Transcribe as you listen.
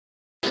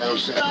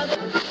Chitty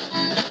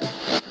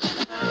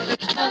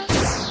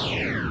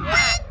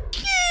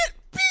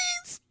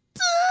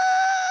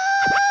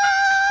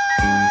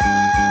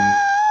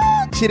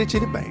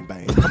chitty bang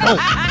bang. Come on.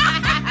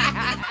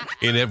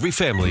 In every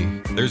family,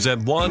 there's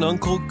that one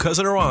uncle,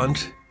 cousin, or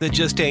aunt that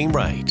just ain't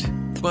right.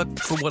 But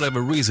for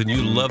whatever reason,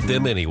 you love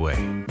them anyway.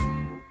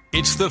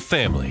 It's the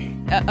family.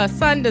 A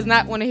son does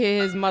not want to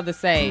hear his mother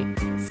say,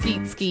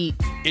 skeet, skeet.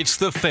 It's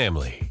the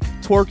family.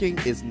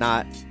 Twerking is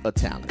not a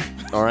talent.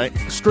 All right?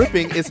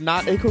 Stripping is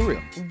not a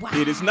career. Wow.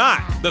 It is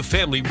not. The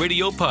Family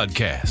Radio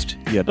Podcast.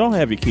 Yeah, don't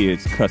have your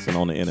kids cussing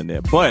on the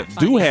internet, but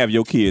do have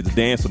your kids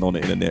dancing on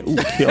the internet. Ooh,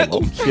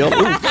 kill them. Kill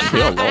them.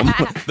 Kill them.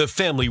 The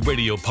Family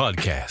Radio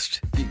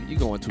Podcast. You're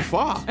going too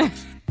far.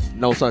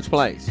 No such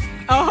place.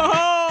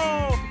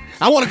 Oh!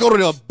 I want to go to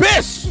the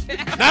abyss.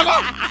 Never.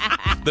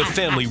 The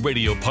Family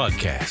Radio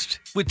Podcast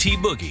with T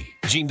Boogie,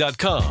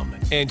 Gene.com,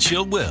 and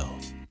Chill Will.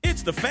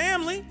 It's the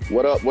family.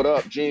 What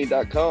up,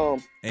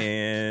 Gene.com.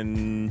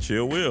 And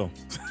Chill Will.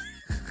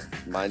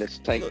 Minus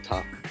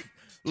TankTop.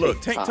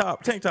 Look,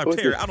 TankTop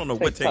Terry. I don't know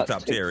what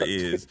TankTop Terry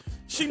is.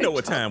 She know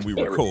what time we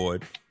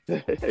record.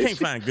 Can't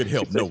find good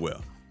help nowhere.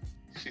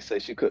 She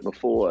said she couldn't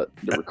afford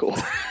to record.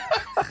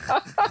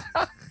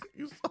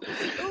 You so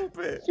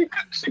stupid.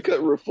 She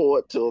couldn't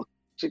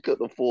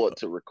afford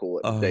to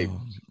record today.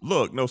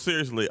 Look, no,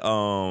 seriously.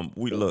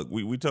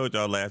 We told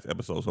y'all last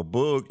episode. So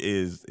Boog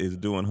is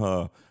doing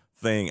her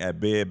thing at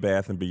Bed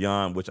Bath and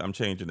Beyond, which I'm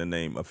changing the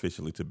name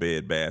officially to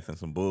Bed Bath and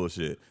some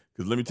bullshit.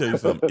 Because let me tell you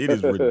something, it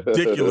is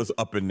ridiculous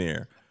up in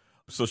there.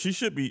 So she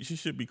should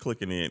be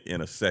clicking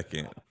in a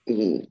second.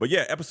 Mm-hmm. But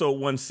yeah, episode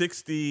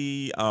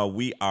 160,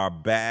 we are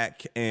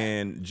back.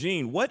 And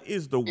Gene, what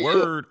is the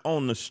word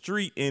on the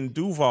street in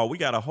Duval? We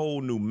got a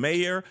whole new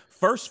mayor,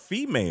 first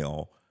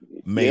female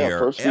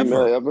mayor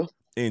ever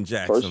in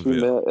Jacksonville. First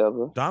female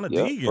ever. Donna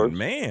Deegan,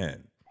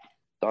 man.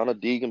 Donna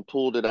Deegan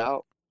pulled it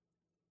out.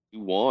 He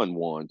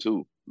won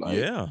too. Like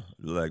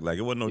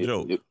it wasn't no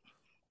joke.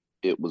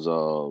 It was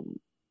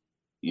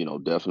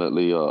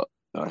definitely a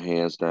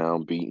hands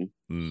down beating.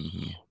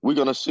 Mm-hmm. We're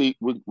gonna see.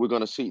 We're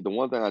gonna see. The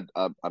one thing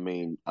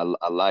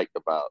I liked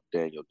about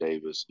Daniel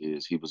Davis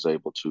is he was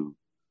able to,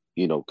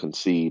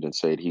 concede and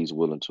say he's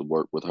willing to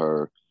work with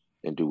her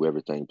and do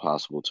everything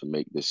possible to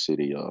make this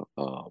city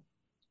the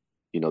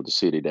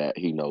city that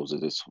he knows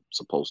it is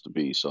supposed to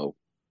be. So.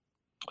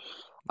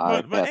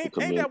 But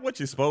ain't that what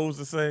you're supposed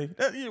to say?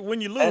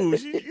 When you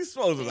lose, you're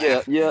supposed to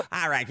say, yeah.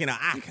 All right,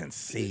 I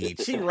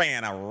concede. She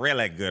ran a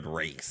really good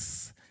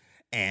race,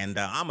 and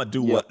I'm gonna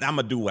do what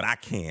I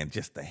can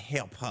just to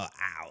help her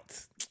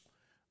out.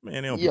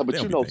 Man,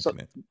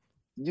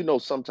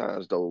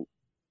 sometimes though,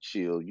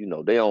 Chill,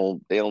 they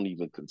don't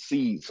even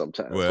concede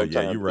sometimes. Well,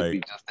 sometimes you're right. They be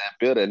just that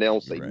bitter and they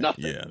don't say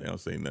nothing. Yeah, they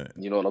don't say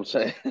nothing. You know what I'm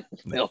saying?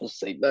 They don't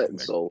say nothing.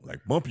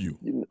 Like bump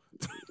you.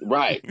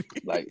 Right.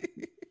 Like.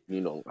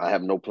 I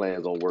have no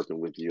plans on working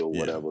with you or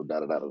whatever.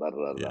 Da.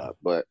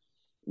 But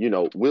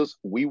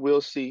we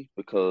will see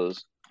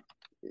because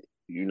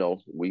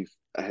we've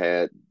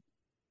had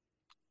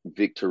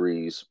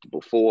victories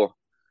before.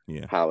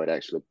 Yeah. How it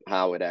actually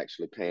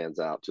pans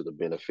out to the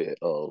benefit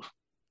of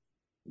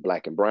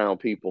Black and brown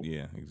people.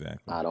 Yeah,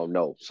 exactly. I don't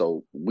know.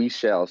 So we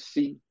shall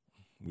see.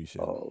 We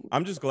shall.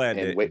 I'm just glad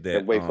and wait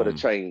for the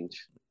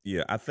change.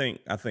 Yeah, I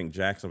think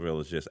Jacksonville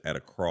is just at a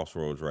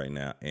crossroads right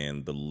now,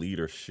 and the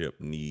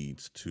leadership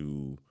needs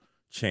to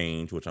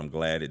change, which I'm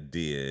glad it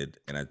did.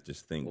 And I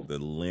just think the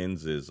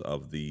lenses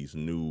of these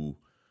new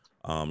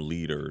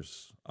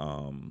leaders,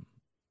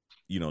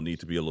 need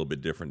to be a little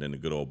bit different than the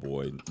good old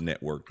boy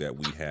network that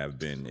we have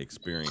been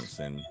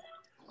experiencing,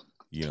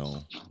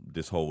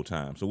 this whole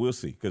time. So we'll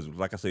see, because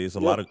like I say, it's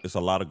a lot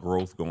of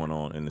growth going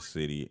on in the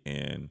city,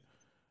 and.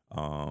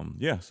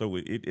 So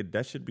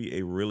that should be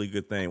a really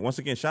good thing. Once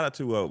again, shout out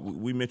to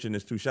we mentioned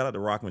this too. Shout out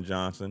to Rockman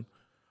Johnson.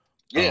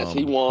 Yes,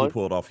 he won. Who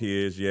pulled off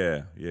his,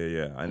 yeah.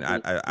 And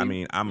I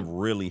mean, I'm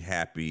really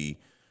happy.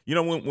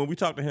 When we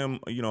talked to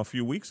him, a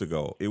few weeks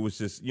ago, it was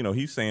just,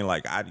 he's saying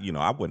like I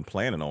wasn't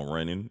planning on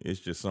running. It's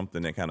just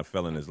something that kind of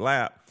fell in his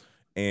lap,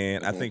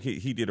 and I think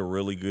he did a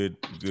really good.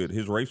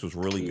 His race was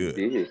really good.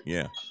 He did.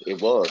 Yeah,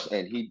 it was,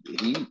 and he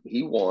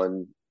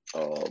won.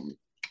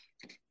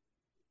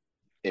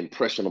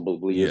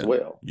 Impressionably as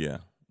well. Yeah.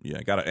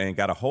 Got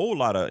a whole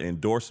lot of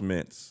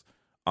endorsements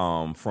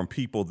from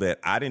people that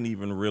I didn't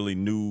even really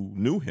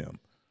knew him.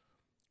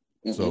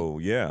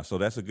 Mm-hmm. So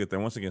that's a good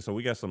thing. Once again, so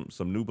we got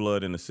some new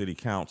blood in the city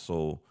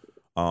council.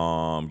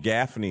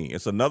 Gaffney,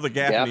 it's another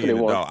Gaffney in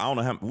the dog. I don't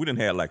know how we didn't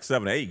have like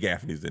 7 or 8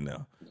 Gaffneys in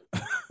there.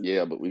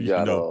 Yeah, but we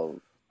got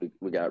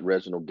we got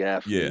Reginald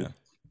Gaffney. Yeah.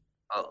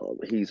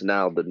 He's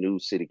now the new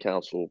city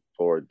council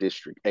for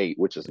District 8,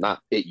 which is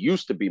not. It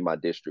used to be my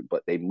district,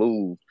 but they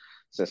moved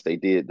since they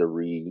did the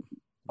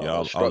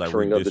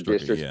structuring of the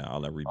district. Yeah, all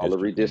the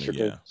redistricting.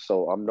 Yeah.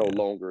 So I'm no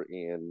longer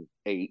in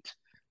 8.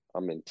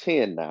 I'm in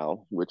 10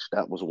 now, which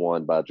that was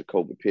won by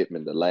Jacoby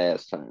Pittman the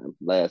last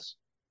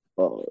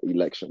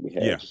election we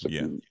had.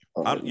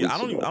 I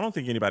don't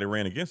think anybody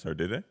ran against her,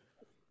 did they?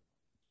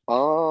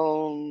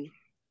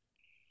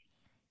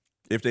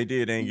 If they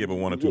did, they ain't give a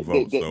 1 or 2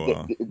 votes.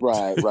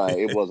 Right.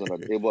 It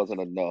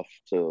wasn't enough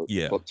to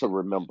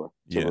remember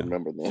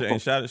remember them.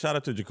 And shout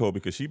out to Jacoby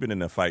because she's been in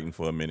there fighting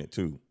for a minute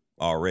too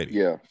already.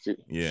 Yeah, she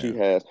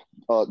has.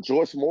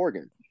 Joyce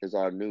Morgan is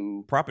our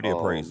new property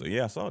appraiser.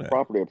 Yeah, I saw that.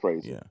 Property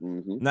appraiser. Yeah.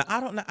 Mm-hmm. Now I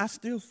don't know. I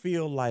still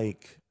feel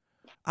like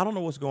I don't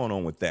know what's going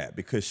on with that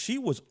because she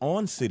was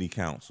on city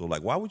council.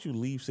 Like, why would you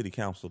leave city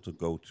council to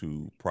go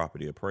to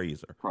property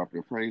appraiser? Property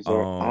appraiser. I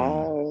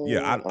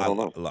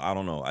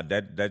don't know.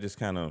 That just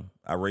kind of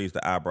I raised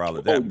the eyebrow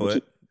at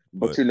that.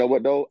 But you know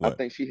what though? What? I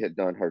think she had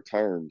done her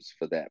terms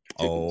for that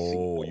particular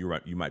seat. You're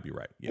right. You might be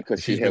right. Yeah,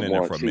 because she's been in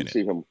there for a minute.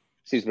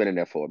 She's been in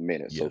there for a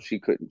minute, so she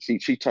couldn't.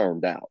 She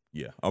termed out.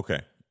 Yeah.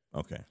 Okay.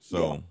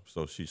 So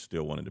she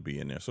still wanted to be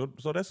in there. So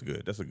that's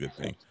good. That's a good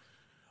thing.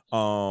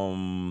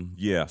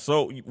 Yeah.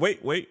 So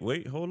wait.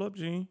 Hold up,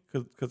 Gene,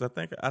 because I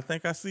think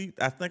I see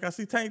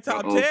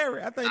TankTop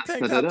Terry. I think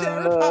TankTop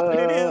Terry popping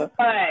in here.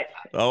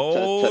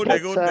 Oh, there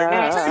go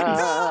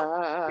TankTop.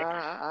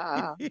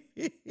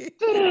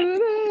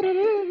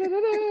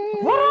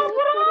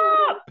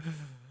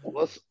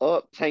 What's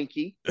up,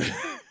 Tanky?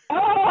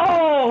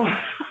 Oh,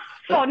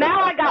 so now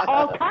I got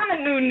all kind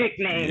of new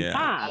nicknames. Yeah.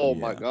 Huh? Oh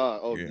my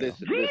God! Oh, this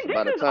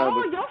by the is time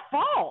all your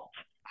fault.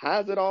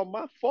 How's it all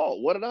my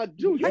fault? What did I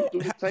do?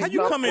 How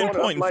you come in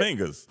pointing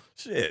fingers?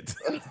 Shit.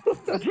 He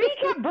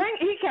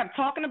kept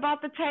talking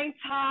about the tank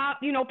top.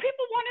 You know,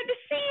 people wanted to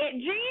see it,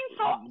 Gene.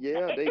 So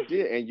yeah, they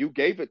did, and you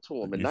gave it to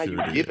him, and now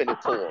you're giving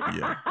it to him.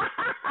 Yeah.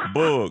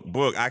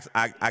 Boog,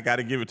 I got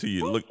to give it to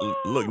you. Look,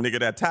 nigga,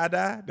 that tie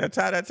dye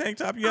tank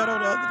top you had on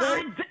the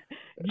other day.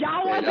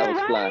 Y'all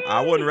wasn't ready.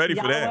 I wasn't ready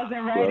for that.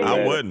 Ready.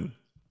 I wasn't.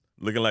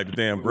 Looking like the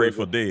damn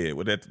Grateful Dead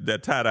with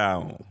that tie dye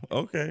on.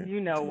 Okay.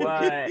 You know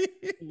what?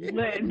 Do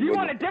you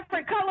want a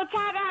different color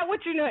tie dye?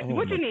 What you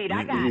need?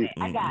 I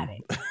got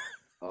it.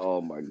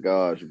 Oh my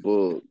gosh,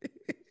 Boog.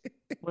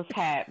 What's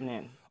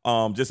happening?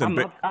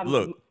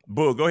 Look,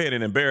 Boog, go ahead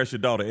and embarrass your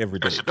daughter every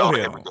day. Go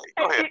ahead.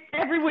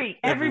 Every week.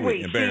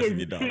 Embarrassing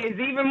your daughter. She is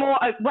even more.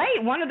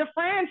 Wait, one of the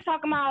friends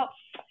talking about,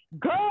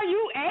 girl,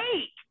 you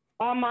ate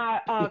on my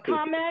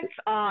comments.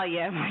 Oh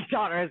yeah, my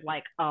daughter is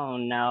like, oh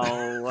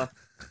no.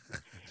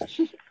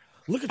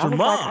 Look at your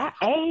mom. Like,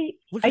 I ate.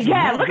 Look at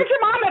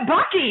your mom at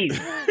Buc-ee's.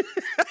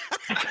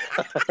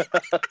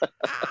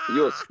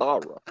 You're a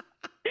starer.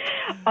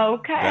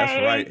 Okay.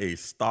 That's right, a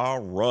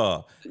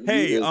starer.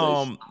 Hey,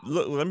 look,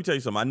 let me tell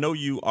you something. I know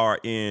you are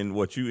in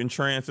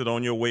transit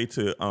on your way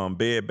to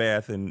Bed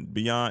Bath and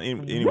Beyond.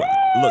 Anyway,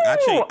 look, I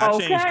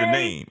changed the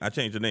name. I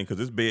changed the name because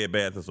this Bed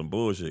Bath is some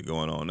bullshit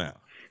going on now.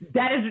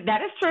 That is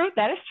true. But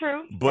that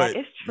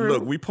is true.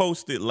 Look, we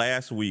posted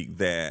last week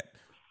that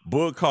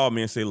Bug called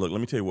me and said, look,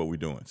 let me tell you what we're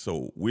doing.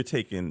 So we're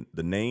taking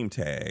the name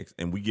tags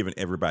and we're giving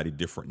everybody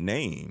different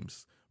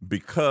names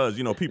because,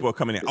 people are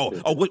coming in.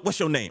 What's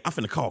your name? I'm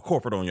finna call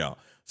corporate on y'all.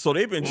 So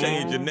they've been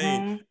changing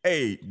names.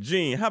 Hey,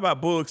 Gene, how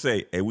about Bug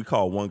say, hey, we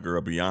call one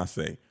girl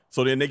Beyonce.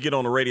 So then they get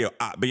on the radio.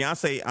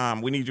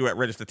 Beyonce, we need you at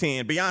register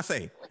 10.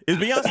 Beyonce, is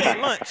Beyonce at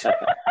lunch?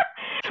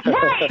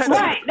 Right.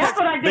 That's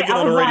what I did. They get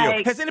on the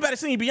radio. Has anybody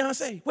seen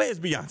Beyonce? Where's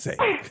Beyonce?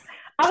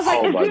 I was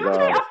like, is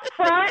Beyonce up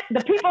front?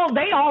 The people,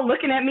 they all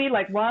looking at me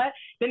like, what?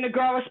 Then the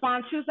girl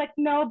responds, she was like,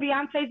 no,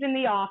 Beyonce's in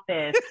the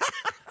office.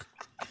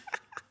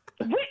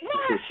 we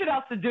don't have shit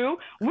else to do.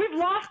 We've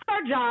lost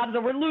our jobs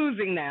or we're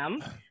losing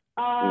them.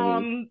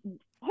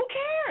 Who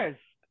cares?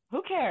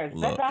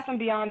 Bed Bath &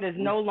 Beyond is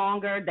no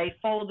longer, they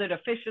folded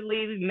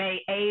officially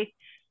May 8th.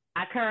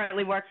 I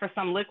currently work for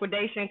some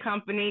liquidation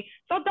company.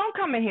 So don't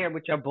come in here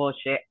with your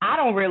bullshit. I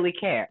don't really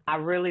care. I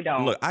really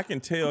don't. Look, I can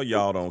tell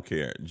y'all don't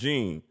care.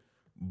 Gene,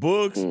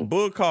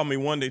 Boog called me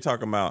one day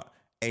talking about,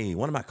 hey,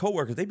 one of my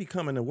coworkers, they be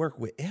coming to work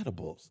with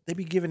edibles. They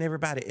be giving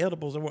everybody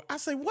edibles. I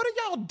say, what are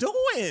y'all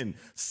doing?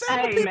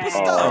 Selling people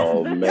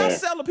stuff. Y'all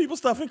selling people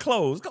stuff and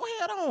clothes. Go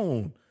ahead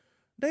on.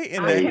 They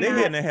in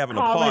there having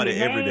a party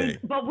every day.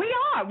 But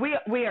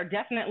we are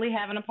definitely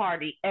having a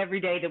party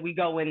every day that we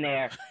go in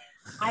there.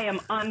 I am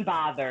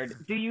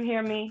unbothered. Do you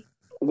hear me?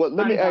 Well,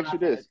 let me ask you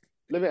this.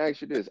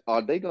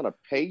 Are they gonna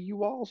pay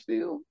you all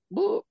still?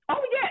 Look.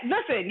 Oh yeah,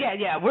 listen,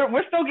 yeah.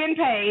 We're still getting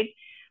paid,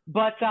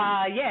 but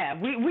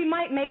we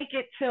might make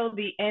it till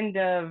the end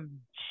of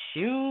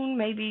June,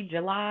 maybe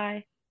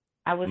July.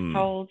 I was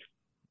told.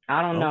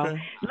 I don't know.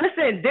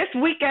 Listen, this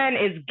weekend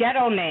is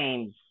ghetto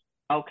names.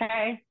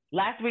 Okay.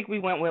 Last week we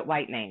went with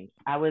white names.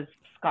 I was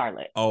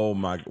Scarlett. Oh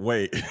my!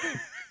 Wait.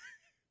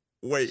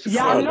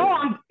 Y'all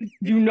know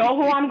you know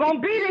who I'm gonna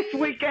be this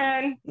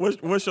weekend.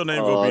 What's your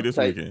name gonna be this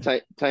weekend?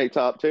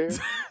 TankTop Terry?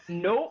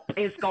 Nope,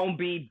 it's gonna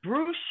be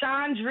Bruce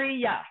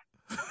Chandria.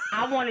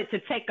 I wanted to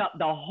take up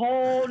the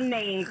whole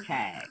name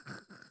tag.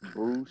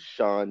 Bruce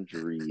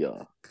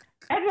Chandria.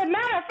 As a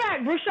matter of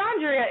fact, Bruce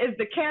Chandria is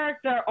the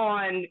character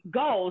on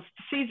Ghost.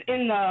 She's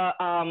in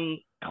the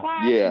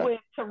class with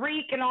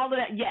Tariq and all of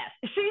that. Yes,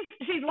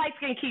 she's light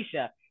skinned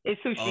Keisha. Is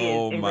who she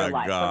is in real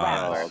life.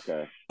 God.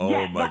 Okay.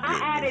 Yes, but I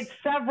added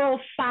several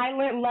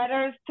silent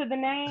letters to the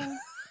name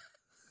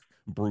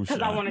Bruce,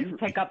 because I wanted to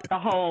take up the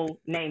whole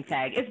name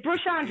tag. It's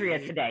Bruce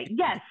Chandria today.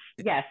 Yes.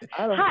 Yes.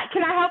 I don't, Hi,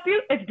 can I help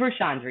you? It's Bruce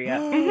Andrea.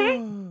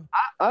 Mm-hmm.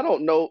 I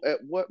don't know at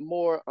what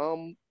more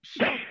I'm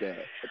shocked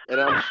at. And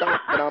I'm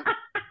shocked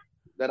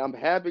that I'm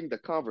having the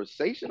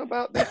conversation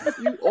about this with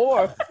you,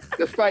 or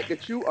the fact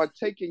that you are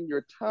taking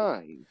your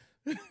time.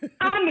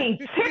 I mean,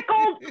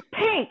 tickled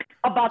pink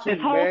about this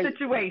whole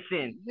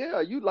situation. Yeah,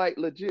 you like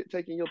legit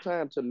taking your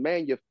time to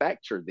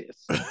manufacture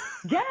this.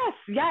 Yes,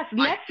 yes.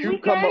 Like Next you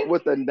weekend. come up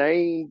with a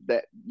name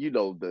that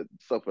the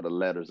some of the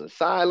letters are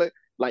silent.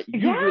 Like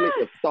you really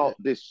have thought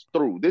this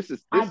through. This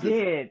is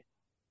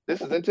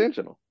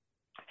intentional.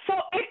 So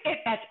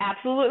it's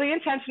absolutely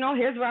intentional.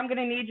 Here's where I'm going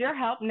to need your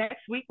help.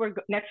 Next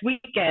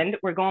weekend,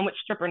 we're going with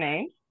stripper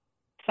names.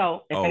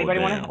 So if anybody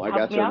want to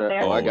help me out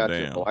there. I got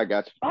you. Oh, I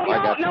got you. Oh, I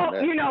got you no, on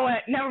that. you know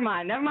what? Never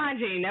mind,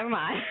 Gene. Never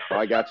mind. Oh,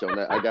 I got you on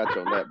that. I got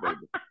you on that,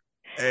 baby.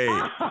 Hey,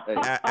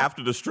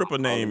 after the stripper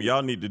name,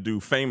 y'all need to do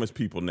famous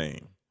people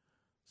name.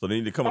 So they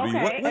need to come up with you.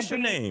 What's your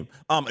name?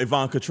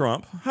 Ivanka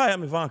Trump. Hi,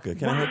 I'm Ivanka.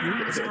 Can I help you?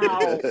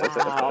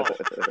 Wow.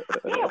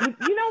 Yeah,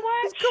 you know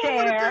what? Come on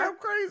with a damn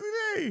crazy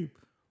name.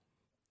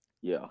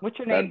 Yeah. What's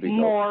your name?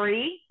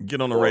 Maury. Get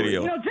on the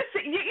radio. Just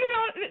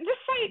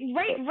say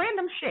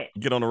random shit.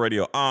 Get on the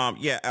radio.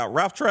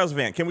 Ralph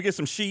Tresvant. Can we get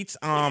some sheets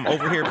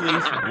over here,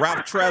 please?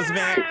 Ralph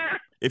Tresvant.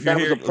 If you're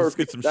here, let's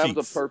get some sheets. That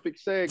was a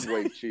perfect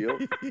segue, Chill.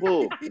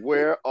 Look,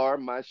 where are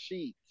my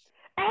sheets?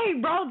 Hey,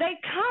 bro, they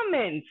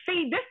coming.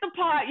 See, this the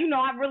part,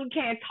 I really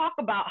can't talk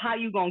about how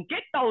you gonna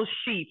get those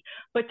sheets.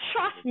 But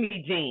trust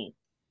me, Gene,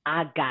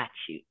 I got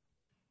you.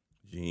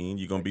 Gene,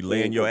 you're gonna be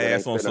laying your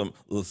ass on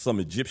some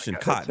Egyptian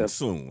cotton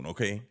soon,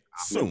 okay?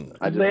 Soon.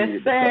 I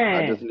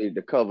just need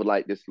to cover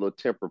like this little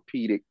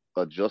Tempur-Pedic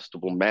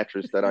adjustable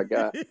mattress that I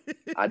got.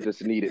 I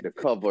just needed to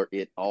cover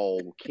it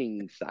all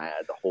king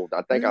size.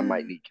 I think I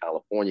might need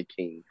California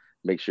king.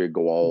 Make sure it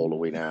go all the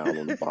way down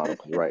on the bottom,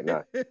 because right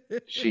now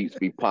sheets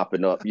be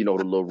popping up. The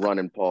little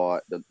running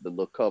part, the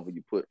little cover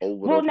you put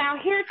over. Well, now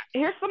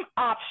here's some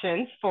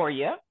options for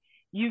you.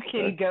 You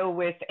can go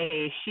with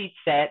a sheet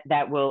set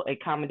that will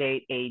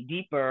accommodate a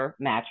deeper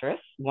mattress,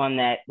 one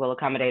that will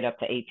accommodate up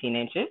to 18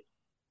 inches.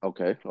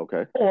 Okay.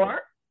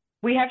 Or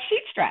we have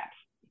sheet straps.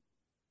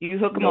 You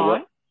hook them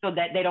on so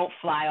that they don't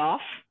fly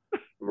off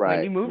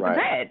when you move the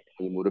bed.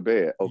 You move the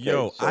bed. Okay.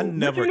 Yo, so I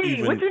never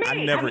even knew.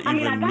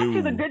 I got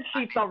you the good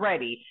sheets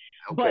already.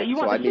 Okay. But you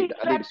want the sheet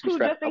straps too,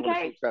 just in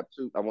case?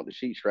 I want the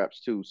sheet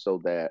straps too,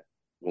 so that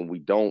when we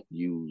don't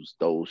use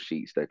those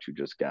sheets that you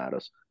just got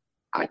us,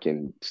 I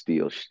can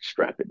still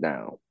strap it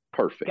down.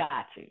 Perfect.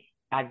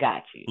 I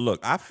got you. Look,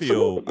 I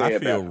feel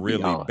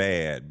really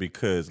bad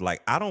because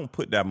I don't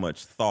put that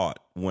much thought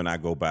when I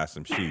go buy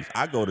some sheets.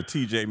 I go to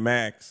TJ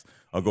Maxx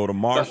or go to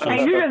Marshall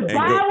and go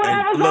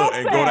down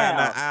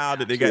the aisle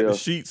that they got the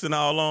sheets and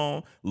all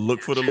on.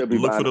 Look for the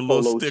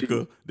little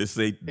sticker that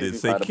say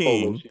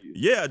King.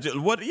 Yeah,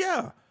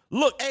 yeah.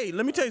 Look, hey,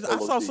 let me tell you, I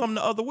saw something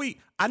the other week.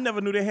 I never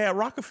knew they had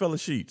Rockefeller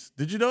sheets.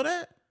 Did you know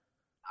that?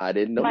 I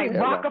didn't know. Like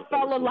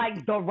Rockefeller,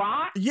 like The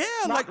Rock? Yeah,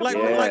 like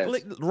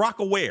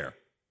Rockaware.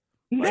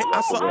 No,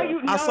 I saw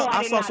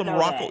some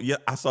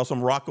I saw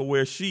some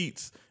Rockaware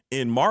sheets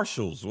in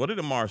Marshalls. What are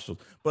the Marshalls?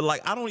 But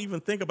I don't even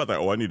think about that.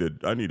 Oh, I need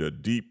a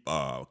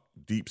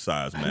deep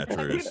size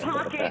mattress.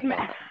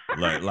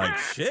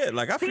 Shit.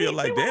 I feel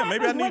like damn,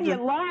 maybe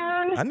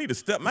I need to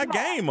step my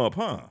game up,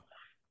 huh?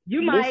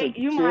 You might.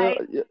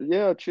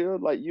 Yeah,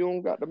 Chill. You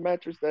don't got the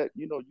mattress that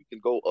you can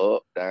go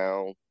up,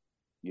 down.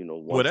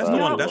 Well, that's the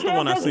one. That's the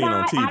one I seen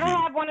on TV. I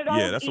don't have one of those.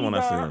 Yeah, that's the one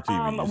I seen on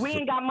TV. We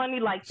ain't got money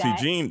like that.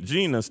 See,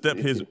 Gene done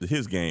stepped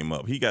his game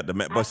up. He got the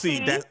but see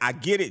that I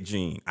get it,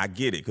 Gene. I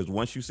get it because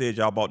once you said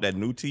y'all bought that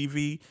new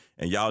TV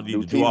and y'all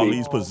need to do all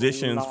these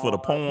positions for the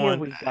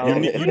porn, you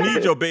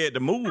need your bed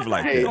to move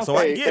like that. So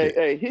I get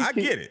it. I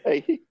get it.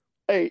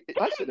 Hey,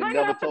 I should have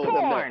never told him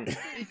that.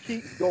 He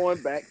keeps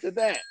going back to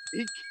that.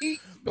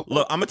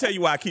 Look, I'm gonna tell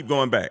you why I keep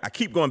going back. I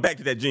keep going back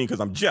to that, Gene, because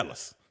I'm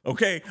jealous.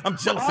 Okay, I'm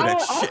jealous of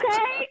that shit.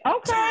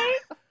 Okay.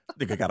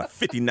 Nigga got a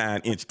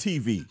 59-inch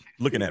TV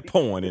looking at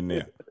porn in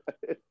there.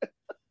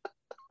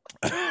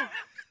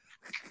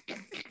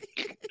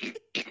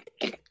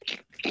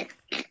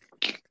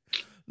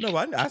 No,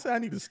 I said I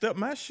need to step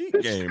my sheet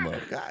game up.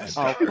 God.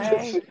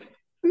 Okay.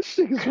 This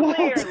shit is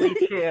clearly,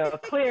 Chill.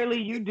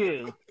 Clearly, you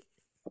do.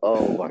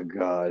 Oh my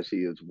gosh, he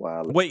is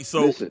wild. Wait,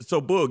 so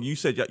Boog, you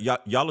said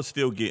y'all are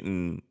still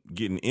getting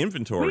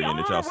inventory in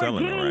that y'all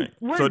selling it,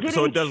 right? So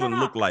it doesn't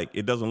look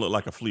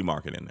like a flea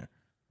market in there.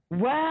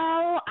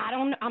 Well,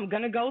 I'm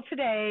gonna go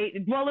today.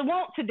 Well, it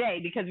won't today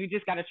because we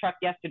just got a truck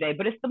yesterday.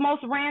 But it's the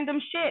most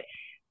random shit.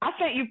 I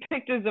sent you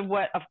pictures of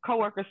what a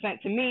coworker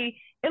sent to me.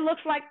 It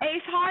looks like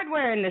Ace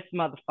Hardware in this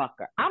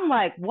motherfucker. I'm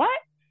like, what?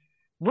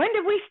 When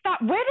did we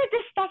stop? Where did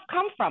this stuff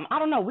come from? I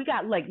don't know. We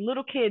got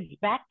little kids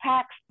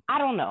backpacks. I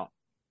don't know.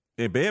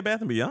 In Bed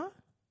Bath & Beyond?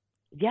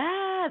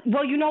 Yeah.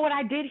 Well, you know what?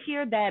 I did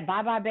hear that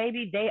Bye Bye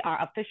Baby, they are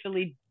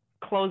officially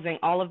closing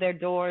all of their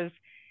doors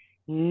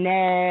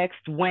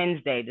next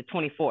Wednesday, the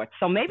 24th.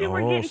 So maybe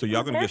we're getting so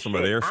y'all going to get some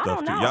of their stuff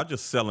too. Y'all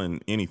just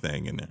selling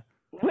anything in there.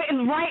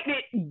 Right.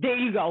 There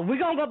you go. We're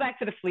going to go back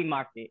to the flea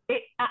market.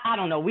 I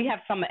don't know. We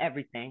have some of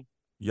everything.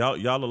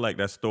 Y'all look like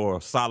that store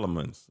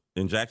Solomon's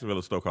in Jacksonville.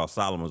 A store called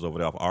Solomon's over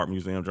there off Art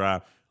Museum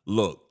Drive.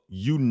 Look,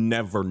 you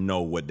never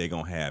know what they're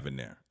gonna have in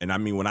there. And I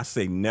mean, when I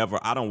say never,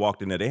 I done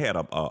walked in there. They had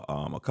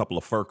a couple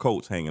of fur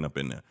coats hanging up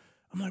in there.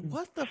 I'm like,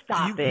 what the?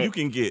 You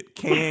can get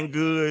canned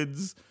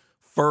goods,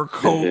 fur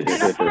coats.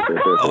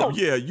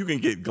 Yeah, you can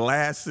get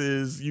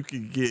glasses. You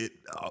can get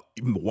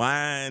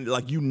wine.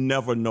 Like, you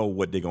never know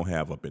what they're gonna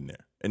have up in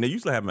there. And they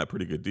used to have them at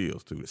pretty good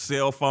deals too.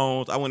 Cell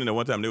phones. I went in there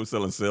one time. They were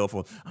selling cell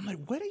phones. I'm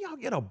like, where do y'all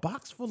get a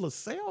box full of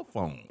cell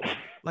phones?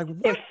 Like,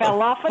 what? It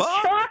fell off a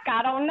truck.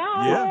 I don't know.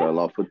 Yeah, it fell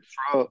off a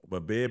truck.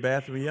 But Bed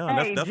Bath & Beyond.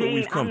 Hey, that's Gene, what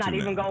we've come to. I'm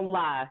not even gonna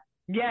lie.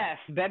 Yes,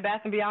 Bed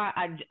Bath &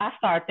 Beyond. I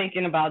started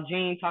thinking about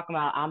Gene talking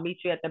about I'll meet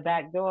you at the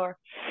back door.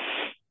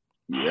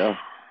 Yeah.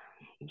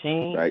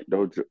 Gene.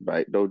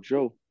 Back door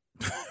Joe.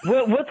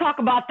 We'll talk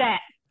about that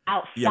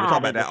outside. Yeah, we'll talk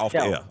about that off show.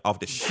 the air. Off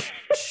the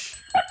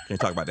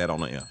Can't talk about that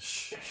on the air.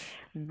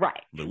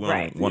 Right. But we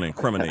don't want to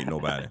incriminate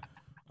nobody.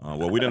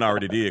 Well, we done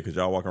already did because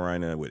y'all walking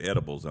around there with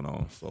edibles and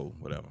all. So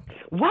whatever.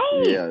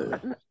 Wait. Yeah.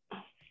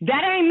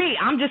 That ain't me.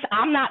 I'm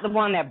not the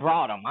one that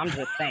brought them. I'm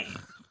just saying.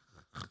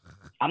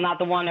 I'm not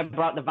the one that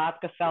brought the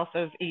vodka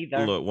seltzers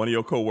either. Look, one of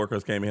your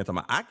coworkers came in here talking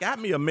about, I got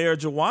me a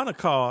marijuana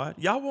card.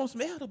 Y'all want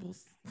some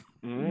edibles?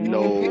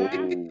 No.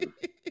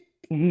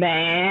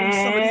 Man.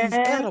 Some of these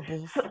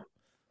edibles.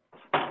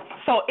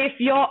 So if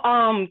your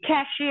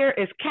cashier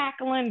is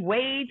cackling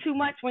way too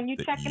much when you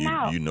check him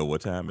out, you know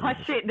what time it her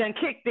is. shit done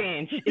kicked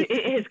in.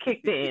 It has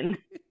kicked in.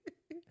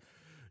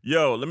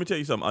 Yo, let me tell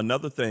you something.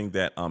 Another thing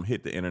that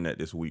hit the internet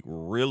this week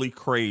really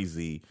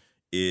crazy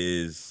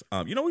is,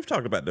 we've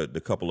talked about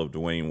the couple of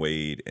Dwayne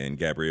Wade and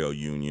Gabrielle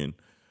Union.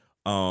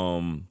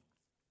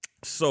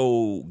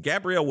 So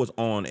Gabrielle was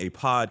on a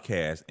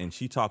podcast and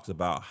she talks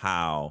about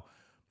how,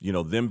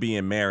 them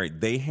being married,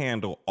 they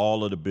handle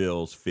all of the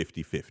bills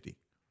 50-50.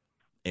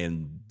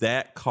 And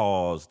that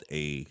caused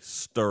a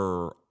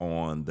stir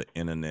on the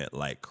internet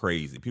like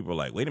crazy. People are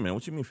like, wait a minute,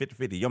 what you mean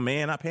 50-50? Your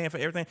man not paying for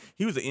everything?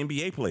 He was an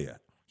NBA player.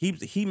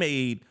 He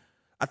made,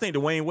 I think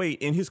Dwayne Wade,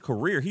 in his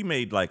career, he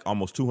made like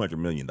almost $200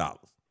 million.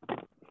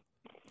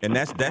 And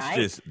that's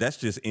just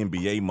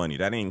NBA money.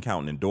 That ain't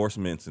counting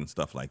endorsements and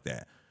stuff like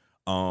that.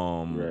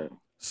 Right.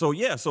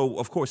 So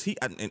of course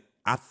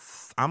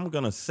I'm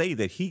gonna say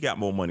that he got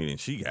more money than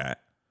she got.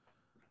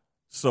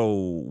 So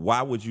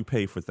why would you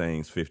pay for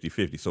things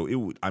 50-50? So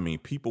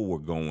people were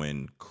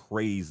going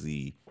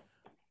crazy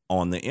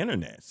on the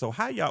internet. So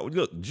how y'all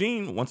look,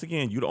 Gene? Once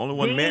again, you the only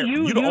one married.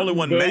 You the only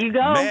one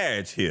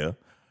married here.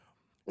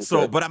 Okay.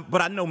 So,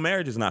 but I know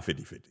marriage is not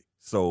 50-50.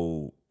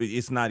 So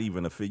it's not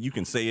even you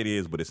can say it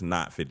is, but it's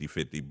not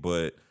 50-50.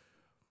 But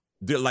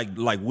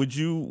would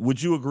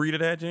you agree to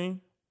that,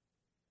 Gene?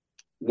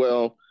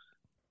 Well,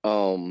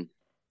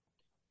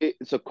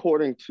 it's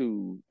according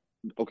to.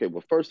 Okay,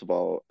 well, first of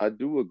all, I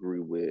do agree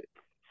with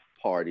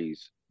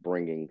parties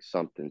bringing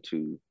something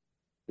to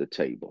the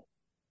table.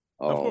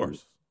 Of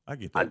course, I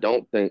get that. I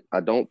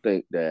don't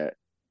think that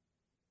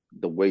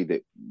the way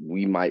that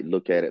we might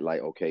look at it,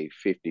 like, okay,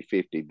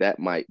 50-50, that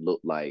might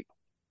look like,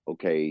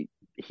 okay,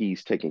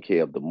 he's taking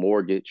care of the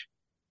mortgage,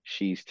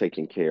 she's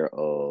taking care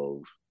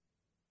of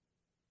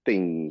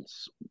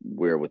things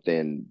where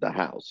within the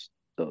house,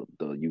 the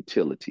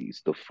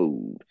utilities, the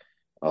food.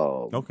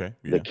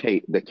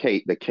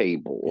 The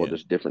cable or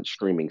there's different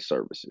streaming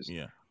services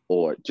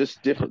or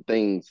just different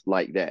things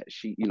like that.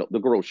 She, the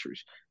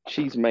groceries,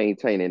 she's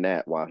maintaining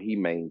that while he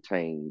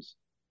maintains,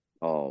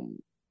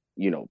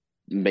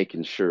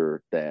 making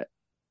sure that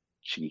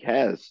she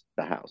has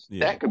the house.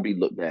 That could be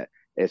looked at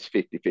as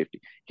 50-50.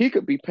 He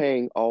could be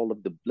paying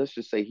let's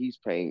just say he's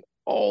paying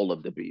all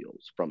of the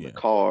bills from the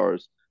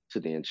cars to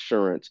the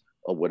insurance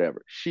or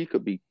whatever. She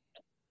could be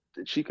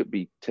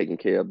taking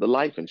care of the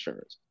life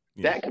insurance.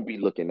 That could be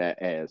looking at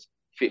as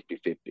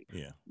 50-50.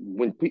 Yeah.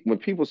 When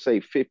people say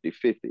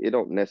 50-50, it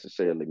don't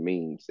necessarily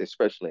mean,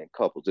 especially in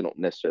couples, it don't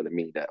necessarily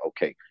mean that,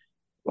 okay,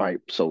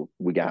 right, so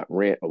we got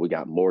rent or we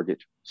got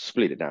mortgage,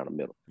 split it down the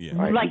middle. Yeah.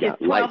 Right? Like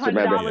it's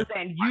 $1,200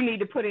 and you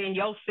need to put in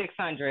your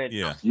 $600.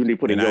 Yeah. You need to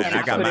put in your $600.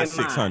 I got my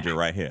 $600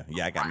 right here.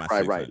 Yeah, I got my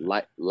 $600.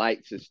 Right.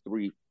 Lights is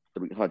 $300.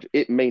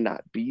 It may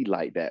not be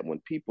like that. When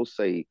people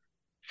say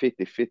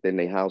 50-50 in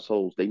their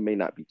households, they may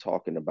not be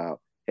talking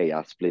about, hey,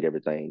 I split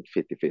everything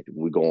 50-50.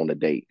 We go on a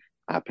date,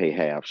 I pay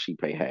half, she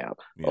pay half.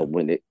 Or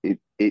when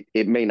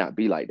it may not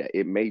be like that.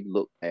 It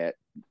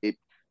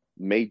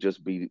may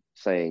just be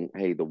saying,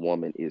 hey, the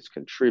woman is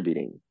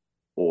contributing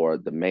or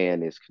the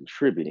man is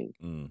contributing.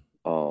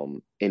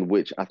 In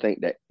which I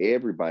think that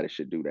everybody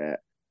should do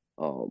that.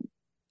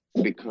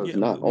 Because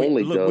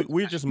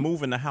we're just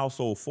moving the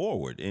household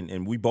forward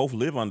and we both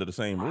live under the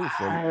same roof.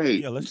 So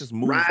let's just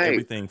move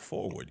everything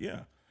forward.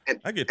 Yeah.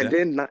 I get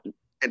that.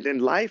 And then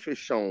life has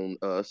shown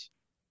us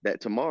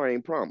that tomorrow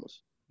ain't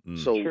promised.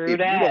 So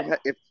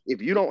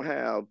if you don't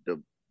have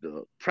the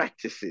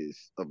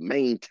practices of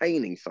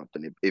maintaining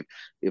something, if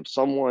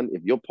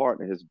your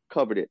partner has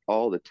covered it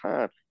all the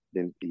time,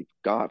 then if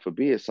God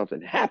forbid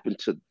something happened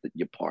to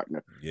your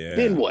partner,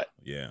 then what?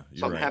 Yeah,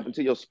 something happened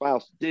to your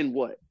spouse, then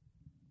what?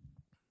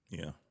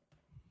 Yeah.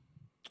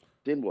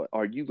 then what?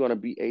 Are you going to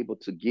be able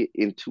to get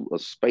into a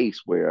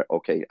space where,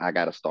 okay, I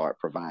got to start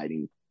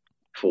providing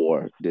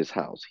for this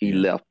house? He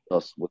left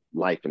us with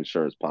life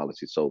insurance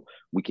policy so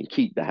we can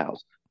keep the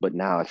house, but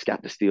now it's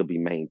got to still be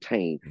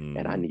maintained,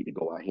 and I need to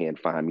go out here and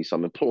find me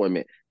some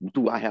employment.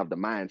 Do I have the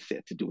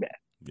mindset to do that?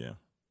 Yeah.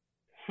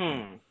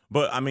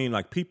 But I mean,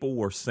 like, people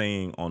were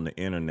saying on the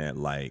internet,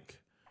 like,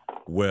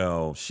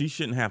 well, she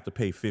shouldn't have to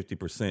pay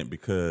 50%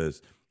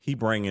 because he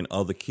bringing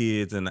other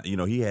kids, and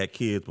he had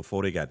kids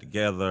before they got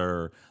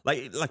together.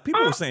 Like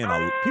people were saying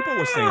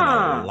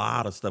a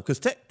lot of stuff because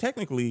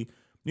technically,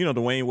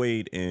 Dwayne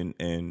Wade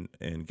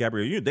and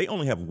Gabrielle Union, they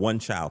only have one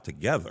child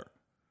together,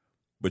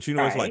 but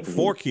it's like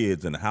 4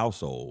 kids in the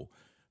household.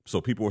 So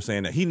people were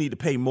saying that he need to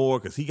pay more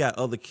because he got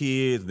other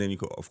kids. Then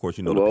of course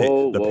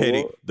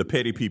the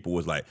petty people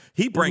was like,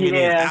 he bringing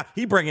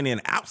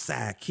in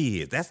outside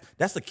kids.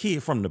 That's a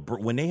kid from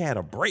when they had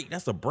a break.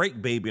 That's a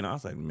break baby. And I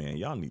was like, man,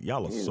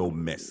 y'all are so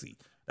messy.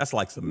 That's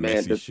like some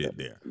messy shit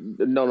there.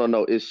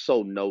 No, it's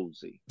so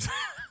nosy.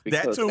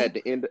 Because that too. At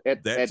the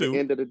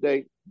end of the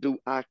day, do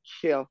I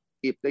care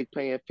if they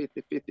paying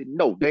 50-50?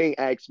 No, they ain't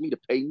asked me to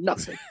pay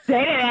nothing. They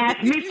didn't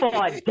ask me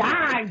for a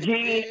dime,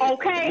 Gene.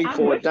 Okay,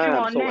 I'm with you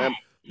on that.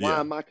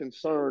 Why am I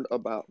concerned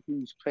about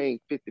who's paying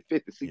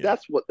 50-50? See,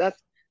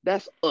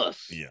 that's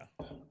us. Yeah.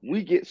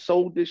 We get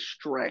so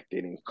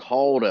distracted and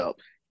caught up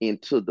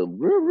into the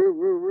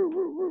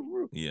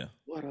yeah.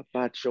 What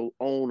about your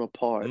own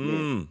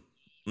apartment?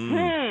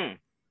 You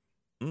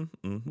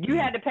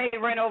had to pay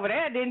rent over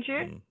there, didn't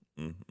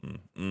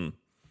you?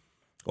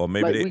 Or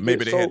maybe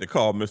they had to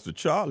call Mr.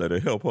 Charlie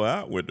to help her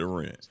out with the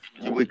rent.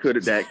 We could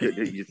have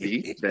you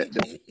see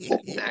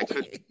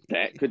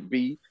that could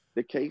be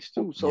the case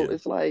too. So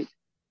it's like,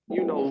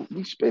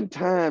 we spend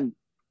time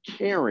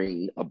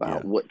caring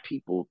about what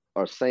people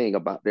are saying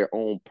about their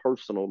own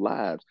personal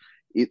lives.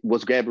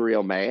 Was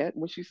Gabrielle mad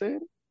when she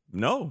said it?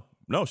 No,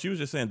 she was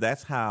just saying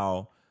that's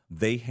how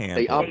they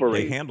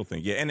handle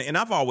things. Yeah, and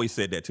I've always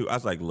said that too. I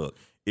was like, look,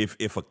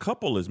 if a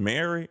couple is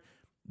married,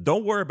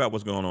 don't worry about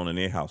what's going on in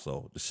their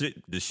household.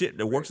 The shit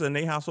that works in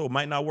their household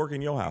might not work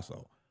in your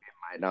household. It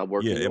might not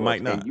work. Yeah, it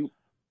might not.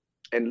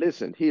 And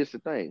listen, here's the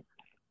thing.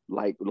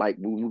 Like when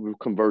we were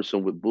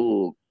conversing with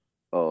Bull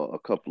a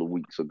couple of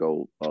weeks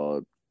ago,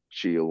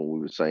 Chill, when we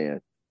were saying,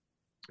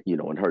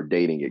 in her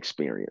dating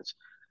experience,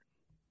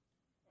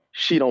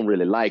 she don't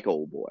really like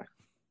old boy.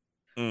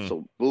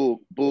 So Bull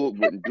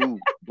wouldn't do.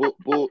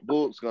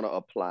 Bull's gonna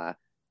apply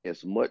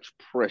as much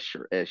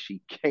pressure as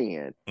she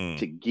can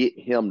to get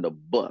him to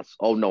bust.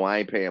 Oh no, I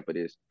ain't paying for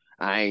this.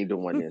 I ain't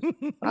doing this.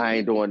 I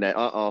ain't doing that.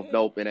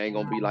 Nope, it ain't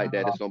gonna be like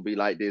that. It's gonna be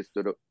like this,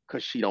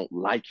 because she don't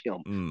like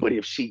him. But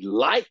if she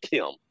liked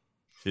him,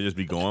 she'd just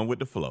be going with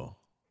the flow.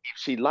 If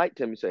she liked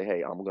him, you say,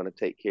 hey, I'm gonna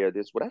take care of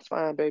this. Well, that's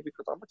fine, baby,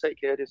 because I'm gonna take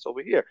care of this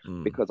over here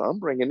because I'm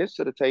bringing this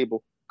to the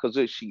table, because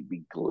she'd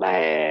be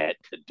glad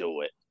to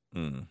do it.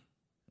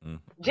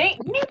 Jane,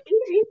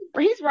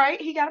 he's right.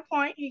 He got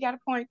a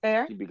point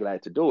there. She'd be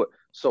glad to do it.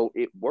 So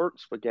it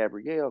works for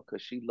Gabrielle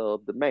because she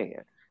loved the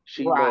man.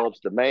 She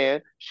loves the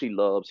man. She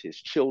loves his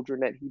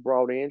children that he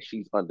brought in.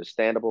 She's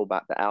understandable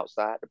about the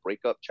outside, the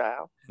breakup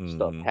child.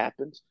 Stuff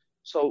happens.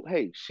 So,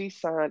 hey, she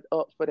signed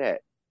up for that.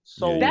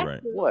 So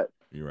what?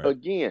 You're right.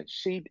 Again,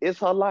 it's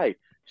her life.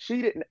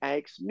 She didn't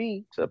ask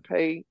me to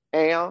pay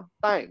a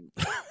thing.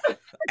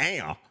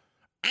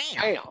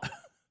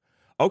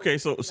 Okay,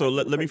 so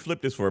let me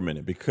flip this for a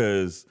minute,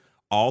 because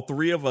all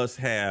 3 of us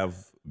have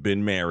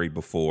been married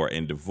before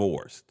and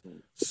divorced.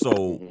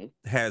 So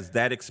has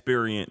that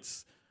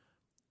experience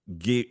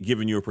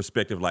given you a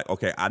perspective like,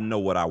 okay, I know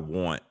what I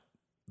want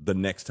the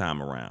next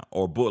time around?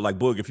 Or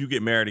Boog, if you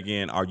get married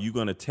again, are you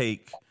going to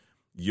take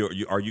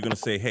are you going to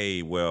say,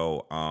 hey,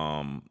 well,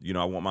 I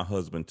want my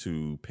husband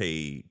to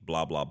pay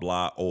blah, blah,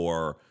 blah,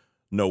 or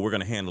no, we're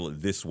going to handle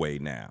it this way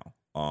now.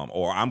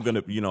 Or I'm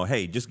going to,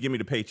 hey, just give me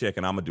the paycheck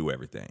and I'm going to do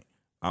everything.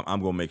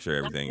 I'm going to make sure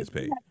everything is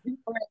paid.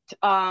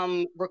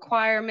 Different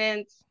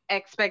requirements,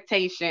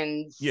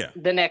 expectations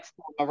the next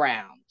time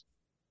around.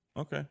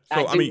 Okay.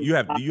 So, you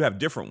have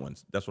different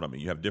ones. That's what I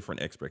mean. You have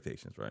different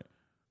expectations, right?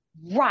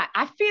 Right.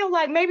 I feel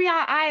like maybe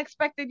I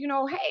expected,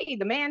 hey,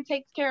 the man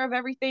takes care of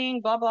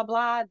everything, blah, blah,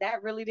 blah.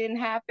 That really didn't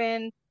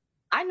happen.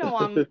 I know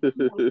I'm. Well,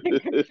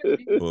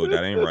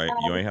 that ain't right.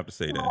 You ain't have to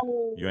say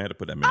that. You ain't have to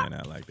put that man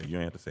out like that. You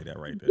ain't have to say that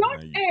right there. I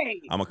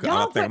think I'm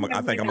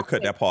gonna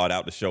cut that part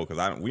out the show, because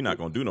we're not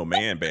gonna do no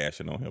man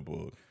bashing on here,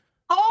 Boog.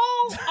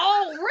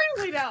 Oh,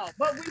 really though?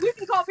 But we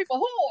can call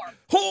people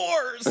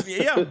whores.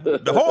 Yeah,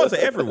 the whores are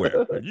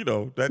everywhere.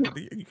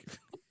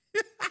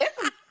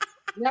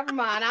 Never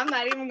mind. I'm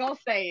not even gonna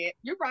say it.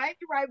 You're right.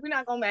 We're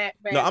not gonna.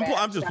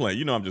 I'm just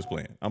playing. I'm just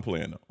playing. I'm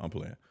playing.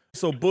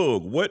 So,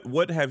 Boog,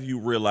 what have you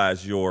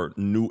realized your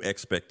new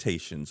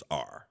expectations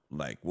are?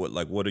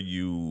 What are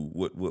you?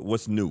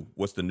 What's new?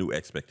 What's the new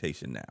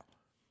expectation now?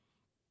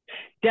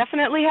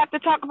 Definitely have to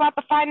talk about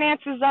the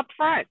finances up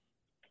front.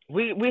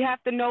 We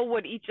have to know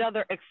what each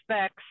other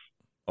expects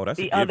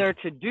the other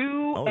to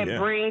do and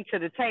bring to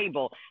the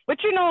table. But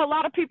a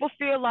lot of people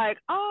feel like,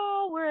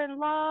 oh, we're in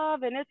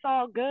love and it's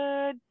all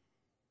good.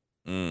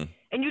 Mm.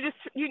 And you just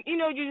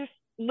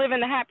live in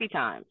the happy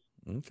times.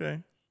 Okay.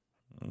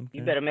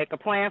 You better make a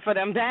plan for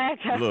them bad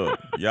times.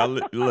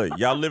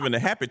 Y'all live in the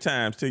happy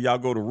times till y'all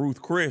go to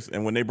Ruth Chris,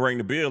 and when they bring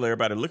the bill,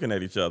 everybody looking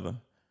at each other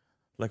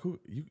like, who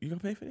you gonna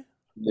pay for that?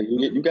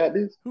 You got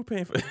this? Who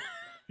paying for it?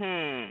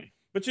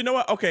 But you know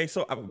what? Okay,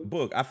 so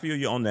Book, I feel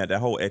you on that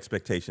whole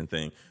expectation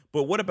thing.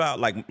 But what about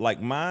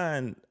like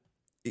mine?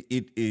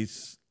 It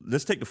is.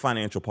 Let's take the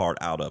financial part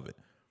out of it.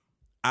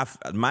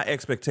 My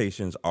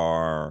expectations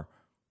are,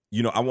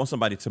 I want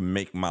somebody to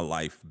make my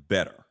life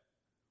better.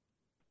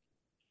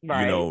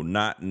 Right.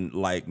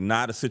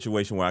 Not a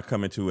situation where I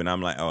come into and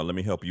I'm like, oh, let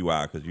me help you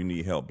out because you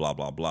need help, blah,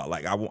 blah, blah.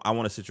 Like, I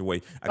want a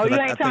situation. Oh, you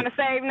ain't trying to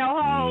save no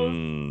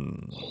hoes.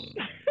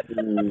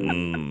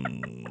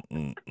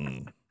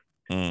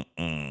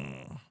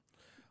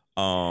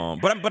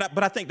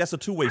 But I think that's a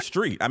two-way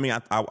street. I mean,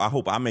 I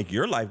hope I make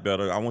your life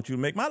better. I want you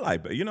to make my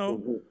life better.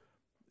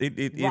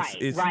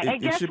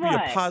 It should be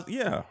a positive.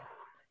 Yeah.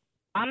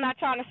 I'm not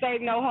trying to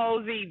save no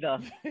hoes either.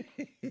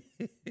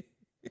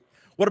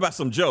 What about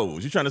some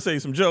Joes? You trying to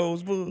save some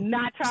Joes, boo?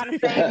 Not trying to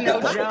save no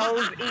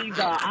Joes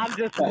either. I'm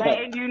just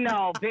letting you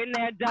know. Been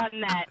there,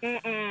 done that.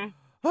 Get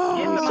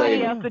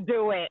somebody else to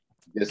do it.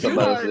 Get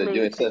somebody else to do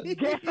it.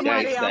 Get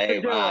somebody else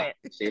to do it.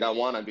 She don't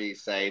want to be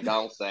saved.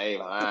 Don't save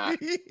her.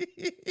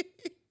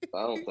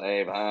 Don't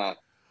save her.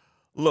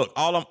 Look,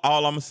 all I'm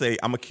gonna say,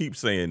 I'm gonna keep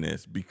saying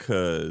this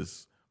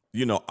because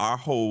our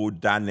whole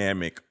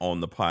dynamic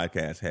on the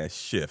podcast has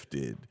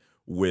shifted.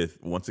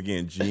 With once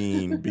again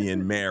Gene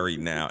being married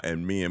now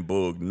and me and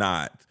Boog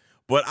not.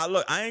 But I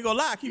ain't gonna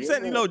lie. I keep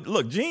saying,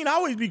 look, Gene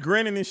always be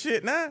grinning and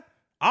shit now.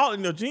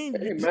 Gene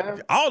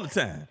all the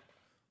time.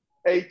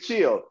 Hey,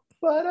 chill.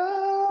 But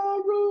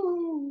oh,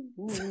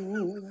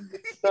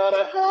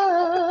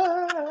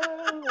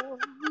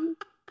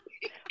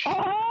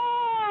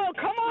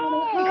 come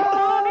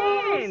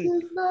on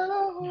in.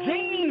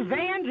 Gene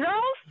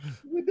Vandross?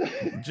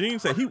 Gene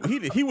said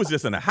he was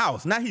just in a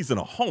house. Now he's in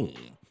a home.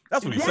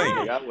 That's what he's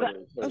saying. That's what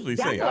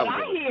he's saying. That's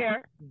what I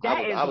hear.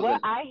 That is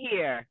what I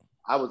hear.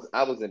 I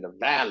was in the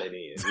valley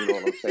then. You know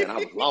what I'm saying? I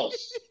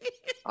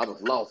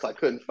was lost. I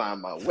couldn't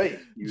find my way.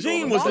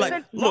 Gene was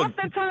like, look. Lost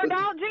and turned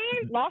out,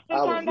 Gene? Lost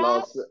and turned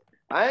out?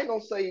 I ain't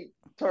gonna say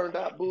turned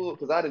out, boo,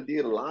 because I done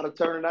did a lot of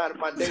turning out in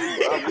my day.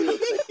 But I will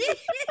say,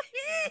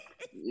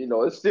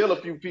 it's still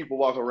a few people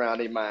walking around,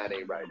 their mind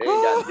ain't right. They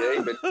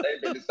ain't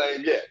been the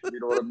same yet. You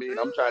know what I mean?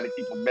 I'm trying to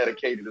keep them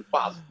medicated as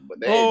possible.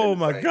 But they ain't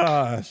been the same.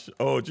 Gosh.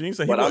 Oh, Gene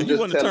said he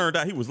wasn't turned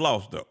out. He was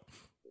lost, though.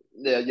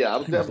 Yeah, I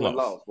was definitely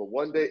lost. But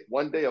one day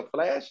a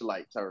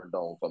flashlight turned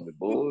on for me,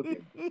 boo.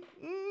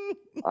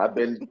 I've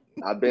been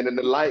in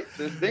the light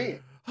since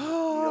then.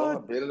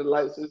 I've been in the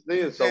light since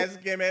then. So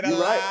just give me the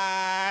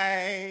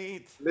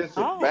light.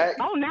 Listen,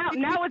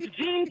 now it's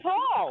Gene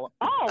Paul.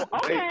 Oh,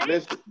 okay. Hey,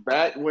 listen,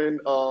 back when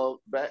when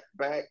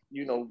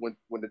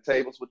the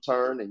tables were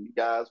turned and you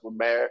guys were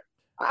married,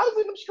 I was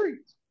in them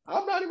streets.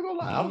 I'm not even gonna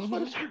lie. I was for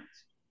the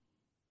streets.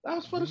 I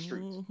was for the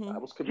streets. I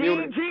was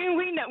community. Gene,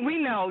 we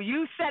know.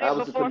 You said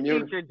it before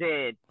Future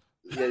did.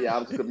 Yeah, I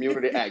was a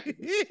community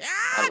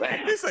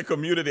activist. He's a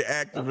community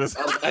activist.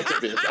 I was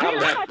activist.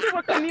 I thought you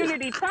were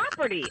community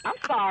property. I'm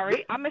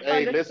sorry. I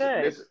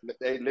misunderstood.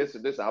 Hey,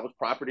 listen. I was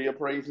property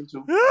appraising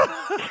too.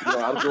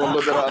 I was doing a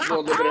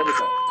little bit of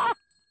everything.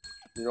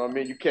 You know what I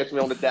mean? You catch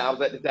me on the Dow. I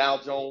was at the Dow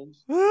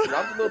Jones. I was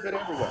a little bit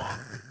everywhere.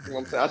 You know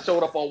what I'm saying? I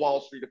showed up on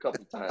Wall Street a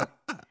couple of times.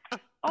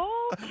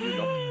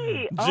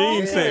 Okay.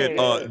 Gene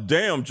said,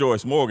 damn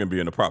Joyce Morgan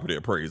being the property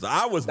appraiser.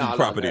 I was the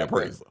property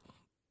appraiser.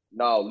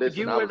 No,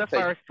 listen. You were the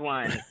first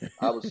one.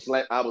 I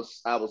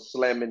was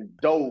slamming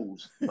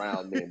doors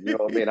around then. You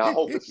know what I mean? I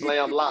hope it's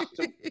slam locked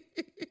too.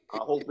 I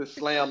hope it's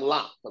slam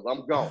locked because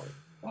I'm gone.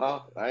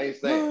 I ain't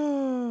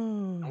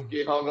saying. Don't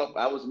get hung up.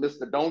 I was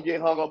Mr. Don't get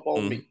hung up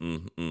on me.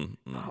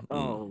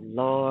 Oh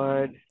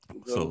Lord.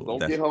 Don't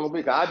get hung up on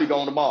me because I be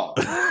going tomorrow.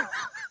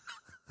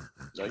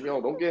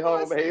 Don't get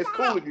hung up. Hey, it's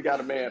cool if you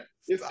got a man.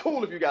 It's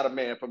cool if you got a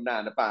man from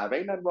 9 to 5.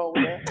 Ain't nothing wrong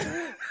with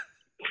that.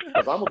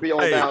 Cause I'm gonna be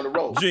on down the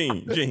road.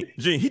 Gene,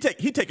 he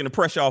taking the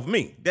pressure off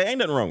me. There ain't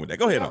nothing wrong with that.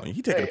 Go ahead on.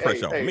 He taking the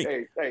pressure off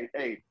me.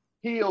 Hey,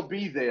 he'll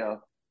be there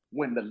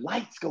when the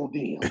lights go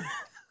dim.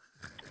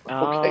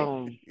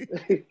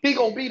 Okay, he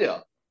gonna be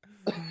there.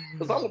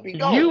 Cause I'm gonna be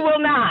gone. You will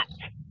not.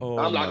 Oh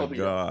I'm not my gonna be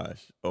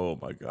gosh! There. Oh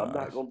my gosh! I'm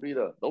not gonna be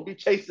there. Don't be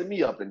chasing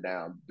me up and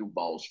down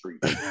Duval Street.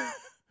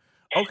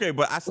 Okay,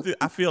 but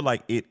I feel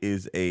like it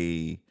is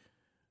a.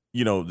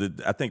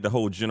 I think the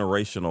whole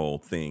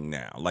generational thing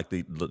now, like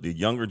the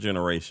younger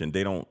generation,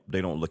 they don't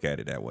look at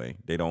it that way.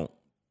 They don't,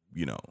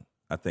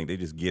 I think they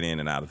just get in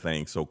and out of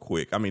things so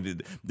quick. I mean,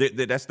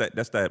 that's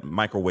that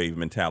microwave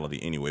mentality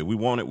anyway. We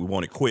want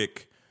it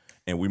quick,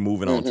 and we're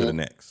moving on to the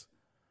next.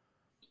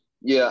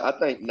 Yeah, I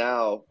think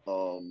now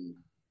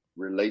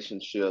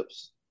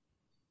relationships,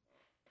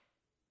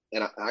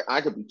 and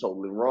I could be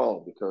totally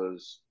wrong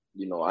because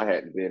I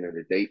hadn't been in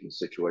a dating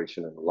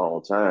situation in a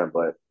long time,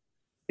 but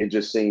it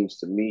just seems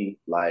to me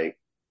like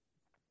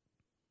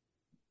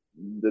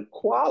the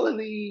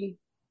quality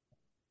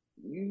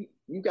you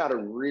got to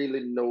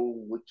really know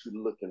what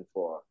you're looking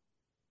for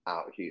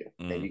out here,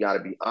 and you got to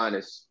be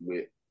honest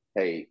with,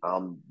 hey,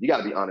 you got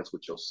to be honest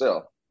with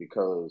yourself,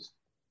 because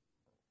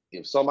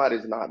if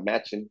somebody's not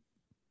matching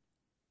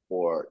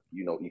or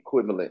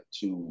equivalent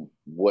to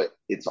what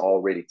it's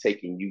already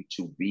taking you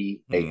to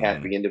be a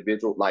happy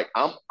individual, like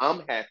I'm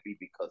happy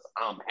because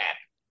I'm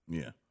happy.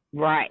 Yeah.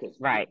 Right.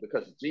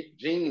 Because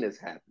Gene is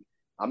happy.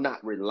 I'm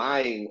not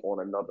relying on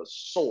another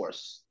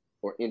source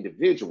or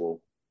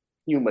individual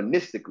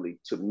humanistically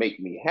to make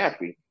me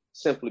happy,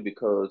 simply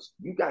because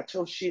you got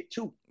your shit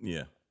too.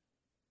 Yeah.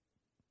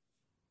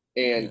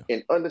 And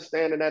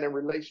understanding that in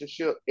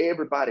relationship,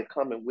 everybody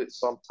coming with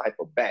some type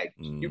of baggage.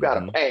 You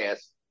got a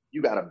past,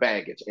 you got a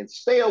baggage, and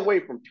stay away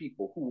from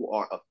people who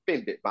are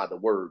offended by the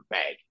word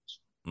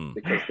baggage,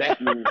 because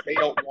that means they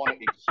don't want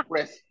to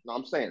express. No,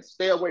 I'm saying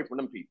stay away from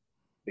them people,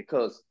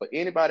 because for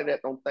anybody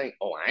that don't think,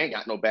 oh, I ain't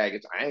got no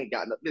baggage, I ain't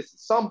got no. Listen,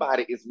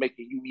 somebody is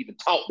making you even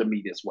talk to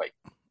me this way.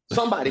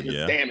 Somebody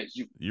has damaged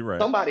you. You're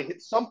right. Somebody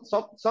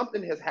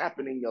something has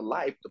happened in your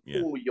life to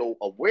pull your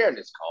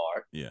awareness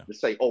card to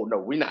say, oh no,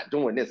 we're not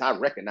doing this. I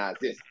recognize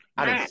this.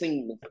 I done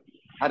seen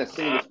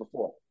this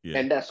before.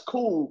 And that's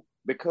cool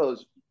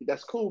because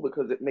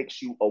it makes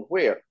you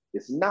aware.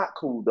 It's not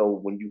cool though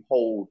when you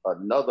hold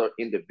another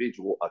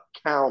individual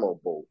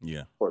accountable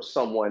for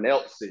someone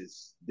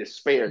else's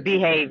despair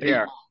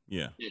behavior.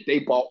 They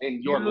bought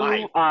in your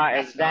life. You are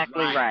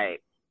exactly right.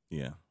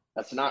 Yeah.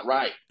 That's not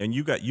right. And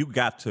you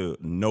got to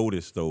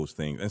notice those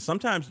things. And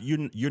sometimes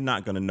you're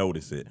not going to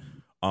notice it.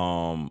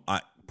 I'm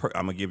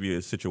going to give you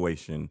a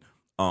situation.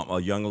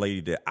 A young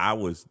lady that I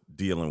was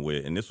dealing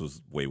with, and this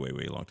was way, way,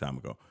 way long time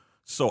ago.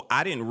 So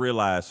I didn't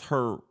realize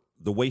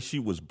the way she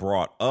was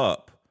brought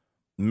up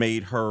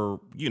made her,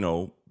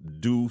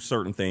 do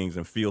certain things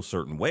and feel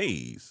certain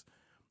ways.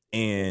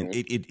 And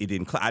it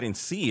didn't, I didn't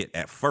see it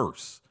at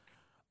first.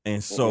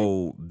 And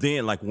so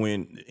then, like,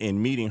 when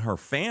in meeting her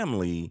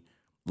family,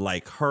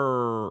 like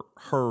her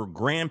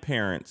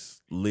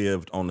grandparents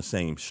lived on the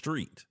same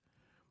street.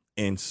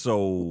 And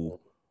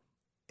so,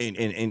 and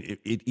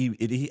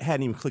it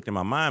hadn't even clicked in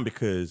my mind,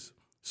 because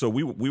so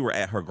we were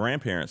at her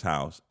grandparents'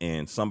 house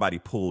and somebody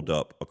pulled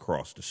up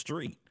across the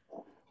street,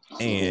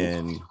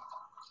 and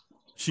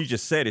she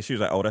just said it. She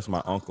was like, "Oh, that's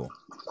my uncle."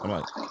 I'm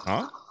like,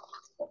 "Huh?"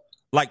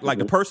 Like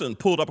the person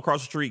pulled up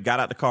across the street, got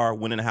out the car,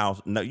 went in the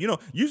house. No,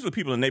 usually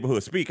people in the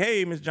neighborhood speak,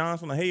 "Hey, Miss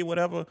Johnson," or "Hey,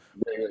 whatever."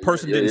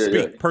 Person didn't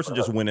speak. Person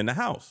just went in the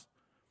house.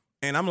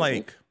 And I'm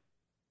like,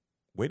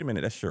 wait a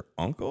minute, that's your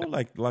uncle?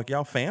 Like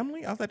y'all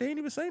family? I was like, they ain't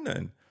even say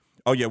nothing.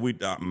 Oh yeah, we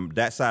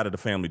that side of the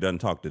family doesn't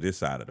talk to this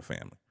side of the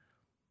family.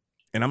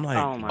 And I'm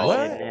like,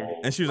 what? Goodness.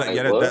 And she was like,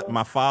 yeah, that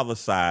my father's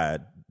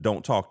side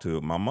don't talk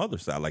to my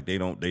mother's side. Like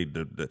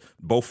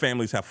both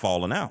families have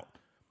fallen out.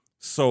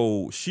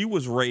 So she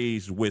was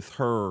raised with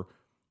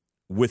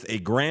a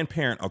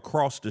grandparent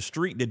across the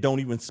street that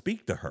don't even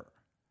speak to her.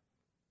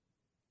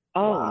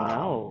 Oh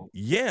no!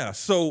 Yeah,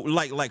 so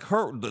like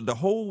her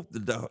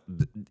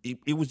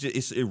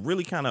it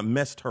really kind of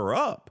messed her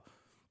up,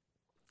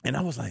 and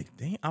I was like,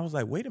 dang,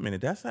 wait a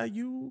minute, that's how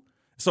you.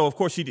 So of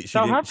course she did.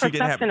 Her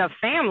perception of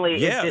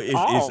family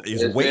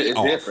is way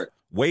off. Different.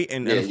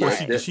 And of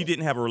course she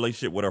didn't have a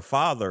relationship with her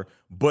father,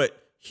 but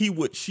she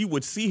would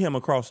see him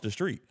across the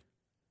street.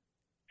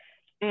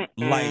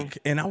 Like,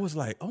 and I was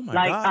like, oh my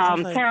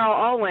God. Like Terrell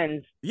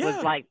Owens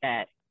was like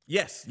that.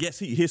 Yes,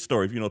 his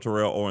story. If you know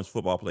Terrell Owens,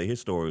 football player, his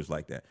story was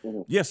like that.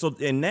 Yeah, so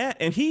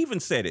and he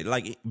even said it,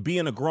 like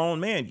being a grown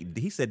man,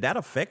 he said that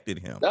affected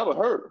him. That would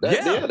hurt.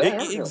 That hurt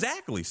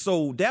exactly.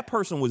 So that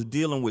person was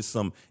dealing with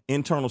some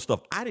internal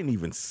stuff I didn't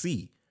even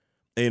see.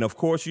 And of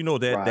course,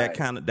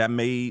 that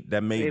made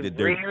it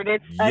reared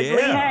its ugly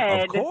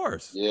head. Of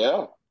course.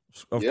 Yeah.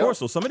 Of course.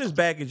 So some of this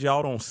baggage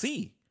y'all don't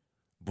see,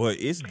 but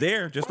it's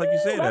there, just like you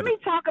said. Let me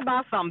talk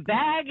about some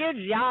baggage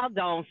y'all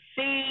don't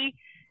see.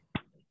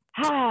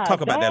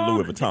 Talk about that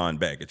Louis Vuitton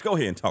baggage. Go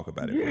ahead and talk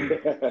about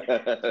it.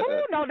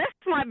 Oh no, this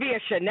might be a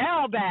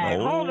Chanel bag.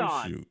 Hold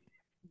on. Shoot.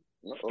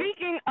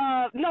 Speaking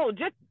of,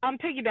 I'm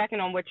piggybacking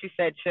on what you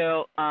said,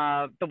 Chill.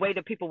 The way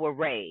that people were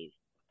raised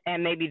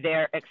and maybe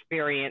their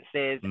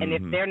experiences, and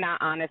if they're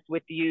not honest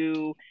with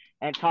you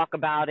and talk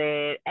about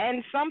it,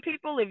 and some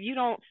people, if you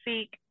don't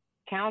seek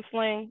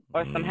counseling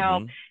or some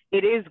help,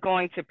 it is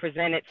going to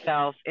present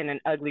itself in an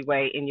ugly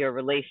way in your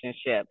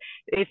relationship.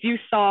 If you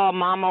saw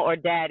mama or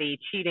daddy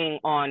cheating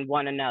on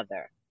one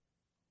another.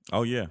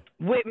 Oh, yeah.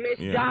 With Miss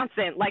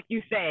Johnson, like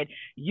you said,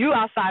 you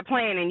outside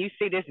playing and you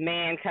see this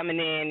man coming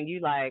in and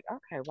you like,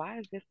 okay, why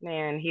is this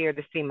man here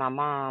to see my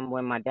mom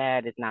when my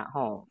dad is not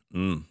home?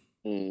 You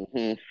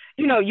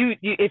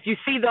if you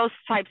see those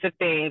types of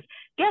things,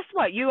 guess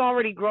what? You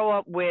already grow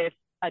up with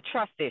a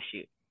trust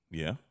issue.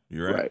 Yeah,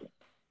 you're right.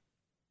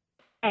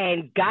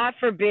 And God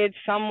forbid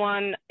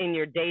someone in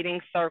your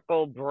dating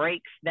circle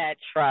breaks that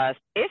trust.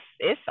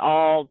 It's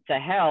all to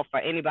hell for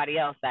anybody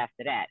else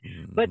after that.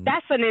 But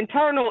that's an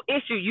internal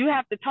issue. You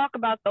have to talk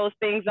about those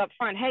things up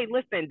front. Hey,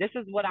 listen, this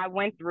is what I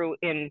went through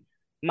in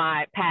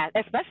my past,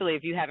 especially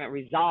if you haven't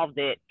resolved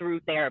it through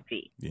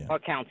therapy or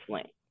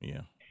counseling.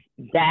 Yeah.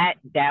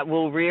 that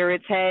will rear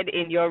its head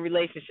in your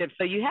relationship.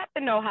 So you have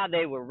to know how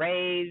they were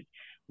raised,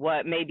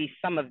 what maybe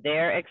some of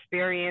their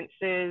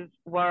experiences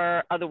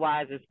were.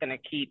 Otherwise, it's going to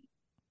keep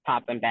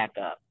popping back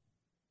up.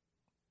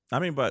 I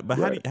mean, but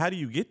how do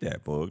you get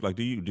that, Bug? Like,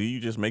 do you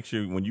just make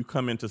sure when you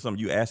come into something,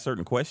 you ask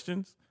certain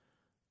questions,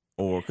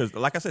 or because,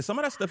 like I said, some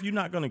of that stuff you're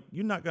not gonna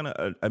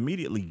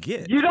immediately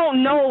get. You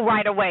don't know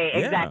right away.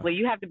 Yeah. Exactly.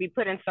 You have to be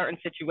put in certain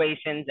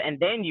situations, and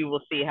then you will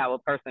see how a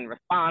person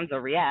responds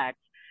or reacts.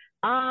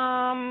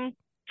 Or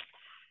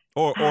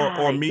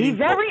meeting. Be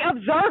very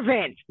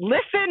observant.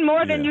 Listen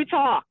more than you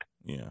talk.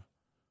 Yeah.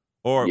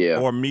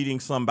 Or meeting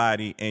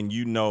somebody and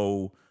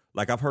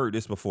like I've heard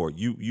this before.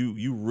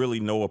 You really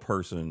know a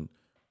person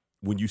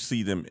when you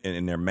see them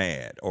and they're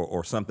mad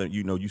or something.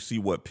 You see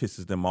what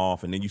pisses them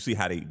off, and then you see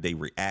how they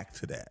react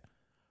to that.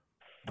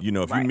 If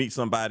you meet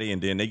somebody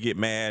and then they get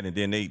mad and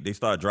then they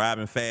start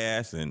driving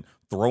fast and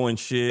throwing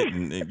shit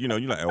and you're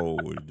like, oh,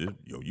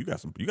 you got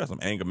some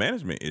anger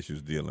management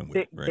issues dealing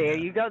with. There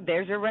you go.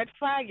 There's your red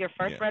flag. Your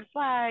first red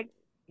flag.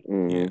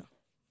 Yeah.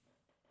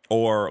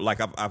 Or like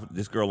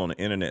this girl on the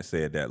internet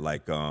said that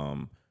like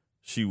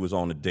she was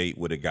on a date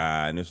with a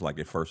guy and it's like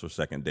their first or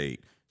second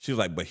date. She was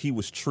like, but he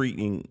was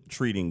treating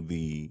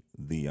the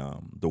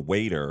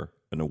waiter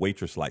and the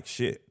waitress like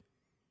shit.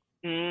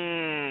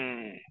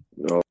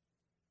 No.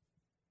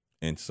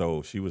 And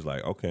so she was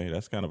like, okay,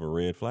 that's kind of a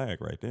red flag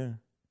right there.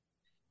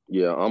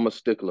 Yeah, I'm a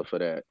stickler for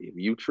that. If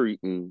you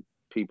treating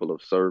people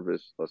of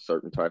service a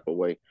certain type of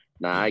way,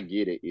 now I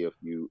get it if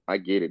you're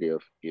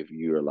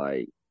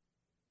like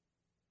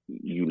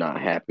you're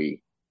not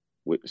happy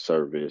with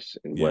service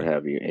and what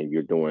have you, and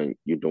you're doing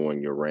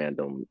your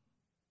random,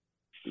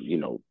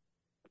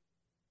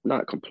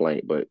 not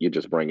complaint, but you're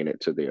just bringing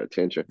it to their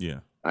attention. Yeah,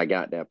 I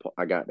got that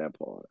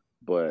part,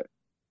 but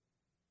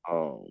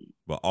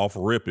off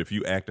rip, if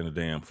you acting a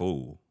damn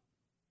fool,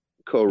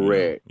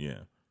 correct. Yeah.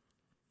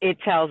 It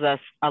tells us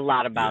a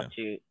lot about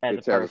you as a person.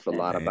 It tells us a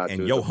lot about you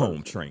and your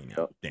home training.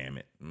 Damn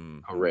it. Mm-hmm.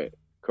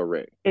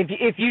 Correct.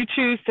 If you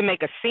choose to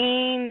make a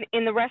scene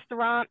in the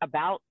restaurant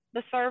about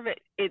the service,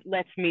 it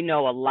lets me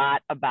know a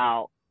lot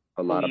about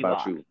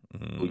you,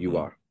 mm-hmm. who you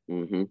are.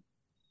 Mm-hmm.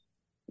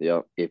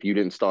 Yeah. If you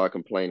didn't start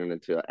complaining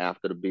until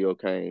after the bill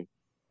came,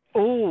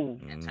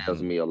 it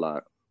tells me a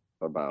lot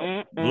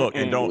about. Look,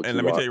 and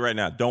let me tell you right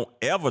now, don't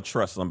ever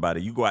trust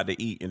somebody. You go out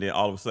to eat and then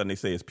all of a sudden they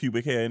say it's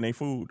pubic hair in their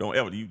food. Don't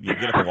ever you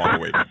get up and walk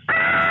away.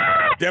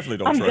 Definitely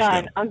don't trust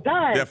them. I'm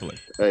done. Definitely.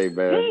 Hey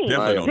man,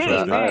 definitely don't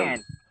trust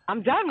them.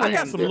 I'm done with I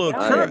got some little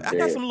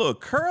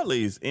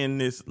curlies in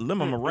this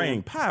lemon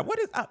meringue pie. What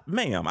is,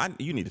 ma'am?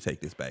 You need to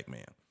take this back,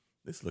 ma'am.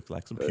 This looks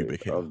like some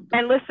pubic hair.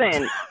 And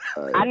listen,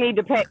 I need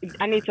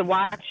to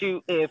watch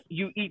you if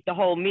you eat the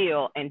whole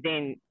meal and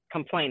then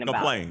complain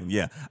about it.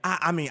 Yeah.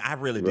 I mean, I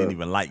really didn't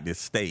even like this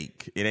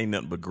steak. It ain't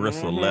nothing but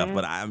gristle left.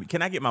 But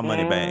can I get my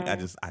money back? I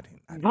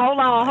didn't. Hold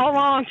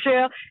on,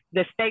 chill.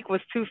 The steak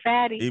was too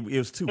fatty. It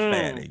was too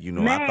fatty.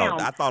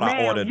 I thought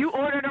I ordered. You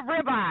ordered a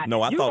ribeye.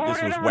 No, I thought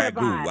this was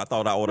Wagyu. I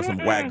thought I ordered some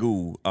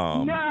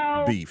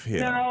Wagyu beef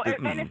here. No,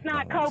 and it's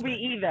not Kobe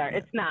either.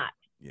 It's not.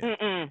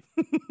 Yeah.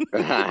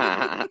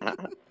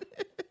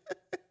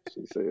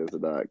 She says it's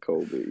not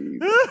Kobe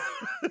either.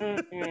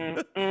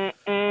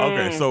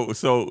 Okay, so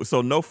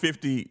no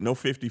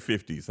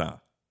 50-50s, huh?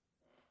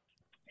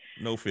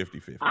 No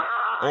 50-50.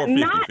 Or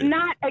 50-50.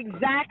 Not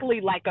exactly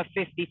like a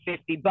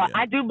 50-50, but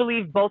I do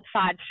believe both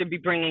sides should be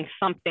bringing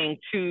something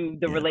to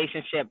the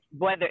relationship,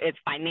 whether it's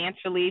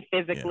financially,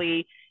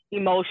 physically,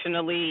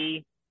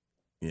 emotionally,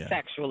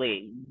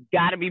 sexually.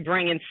 Got to be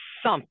bringing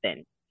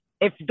something.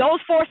 If those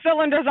 4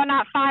 cylinders are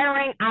not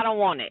firing, I don't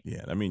want it.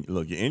 Yeah, I mean,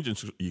 look, your engine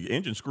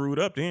screwed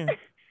up then.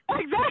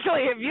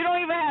 Exactly. If you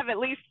don't even have at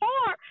least 4,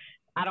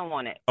 I don't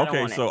want it.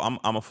 Okay, so I'm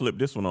gonna flip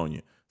this one on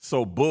you.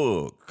 So,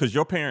 Bug, because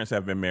your parents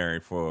have been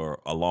married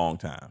for a long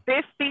time.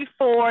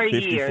 54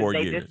 years.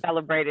 They just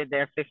celebrated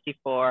their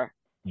 54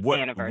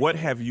 anniversary. What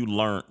have you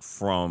learned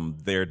from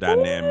their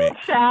dynamic?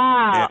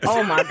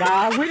 Oh my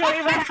God, we don't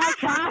even have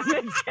time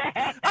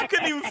today. I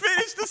couldn't even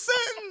finish the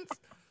sentence.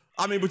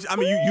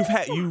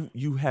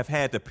 You have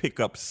had to pick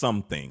up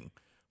something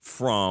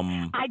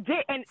from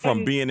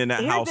being in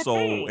that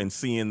household and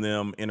seeing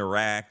them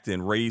interact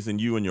and raising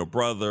you and your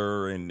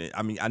brother. And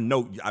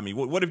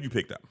what have you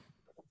picked up?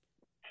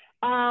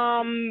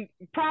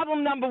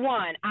 Problem number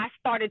 1, I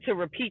started to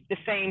repeat the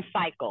same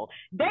cycle.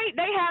 They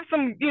have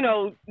some,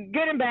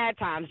 good and bad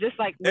times, just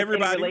like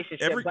everybody, any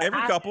relationship.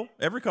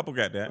 Every couple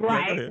got that.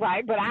 Right.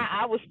 But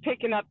I was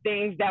picking up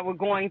things that were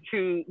going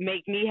to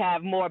make me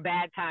have more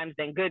bad times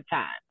than good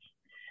times.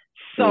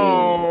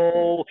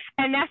 So,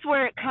 and that's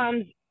where it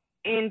comes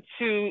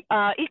into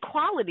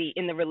equality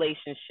in the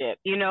relationship,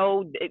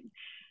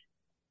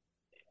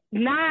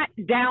 not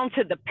down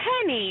to the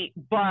penny,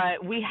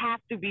 but we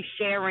have to be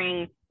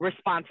sharing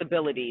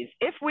responsibilities.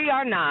 If we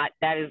are not,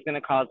 that is going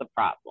to cause a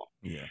problem.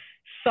 Yeah.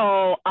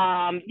 So,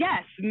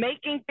 yes,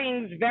 making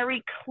things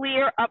very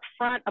clear up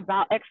front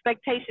about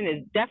expectation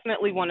is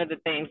definitely one of the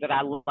things that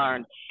I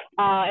learned.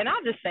 And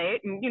I'll just say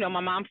it, my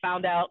mom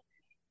found out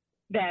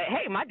that,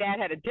 hey, my dad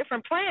had a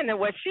different plan than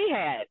what she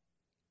had.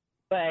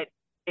 but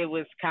it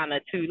was kind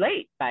of too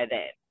late by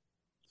then.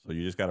 So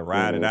you just got to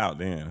ride it out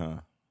then, huh?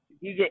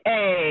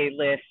 Hey,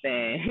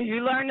 listen,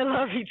 you learn to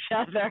love each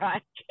other,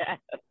 I guess.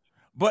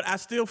 But I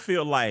still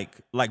feel like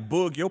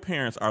Boog, your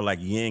parents are like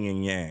yin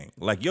and yang.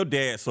 Like your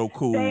dad's so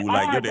cool,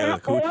 your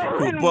dad's cool.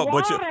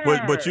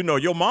 But you know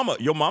your mama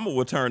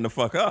will turn the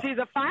fuck up. She's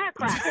a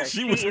firecracker.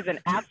 she is an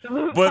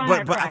absolute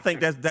firecracker. But I think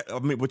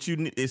but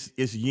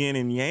it's yin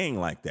and yang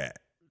like that.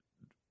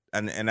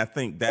 And I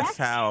think that's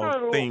how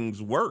true.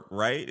 Things work,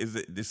 right?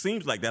 It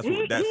seems like that's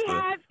the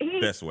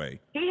best way.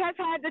 He has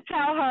had to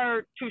tell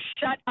her to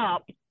shut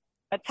up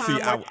a time See,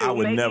 or two. I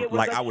would Maybe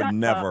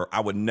never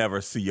I would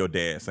never see your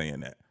dad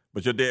saying that.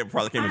 But your dad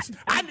probably came and said,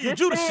 I need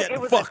you to shut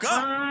the fuck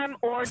up.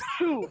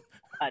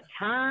 A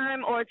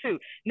time or two.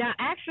 Now,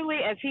 actually,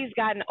 as he's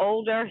gotten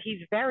older, he's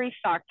very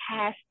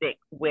sarcastic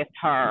with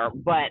her,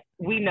 but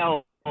we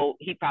know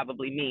he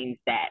probably means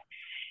that.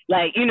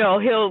 Like, you know,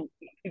 he'll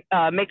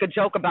make a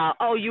joke about,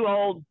 oh, you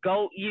old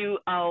goat, you.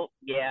 Oh,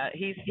 yeah.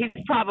 He's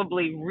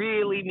probably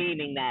really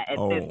meaning that at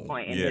this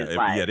point in his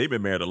life. Yeah, they've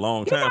been married a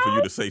long time for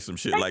you to say some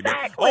shit like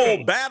that.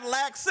 Oh, battle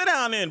axe, sit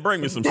down there and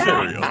bring me some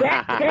cereal.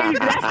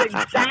 That's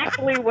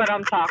exactly what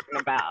I'm talking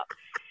about.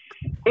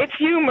 It's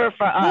humor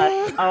for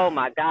us. Oh,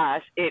 my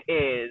gosh, it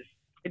is.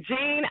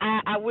 Gene,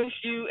 I wish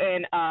you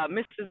and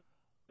Mrs.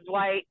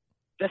 White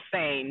the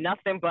same.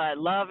 Nothing but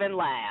love and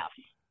laugh.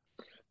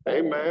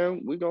 Hey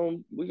man, we gonna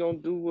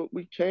do what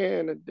we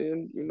can, and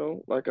then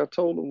like I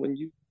told him, when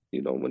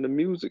when the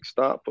music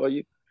stop for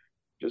you,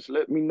 just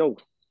let me know.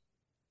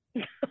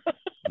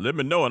 Let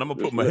me know, and I'm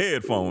gonna put my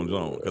headphones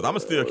on because I'm gonna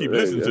still keep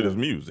listening to this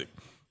music.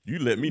 You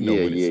let me know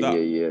when it stops.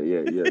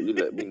 Yeah. You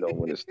let me know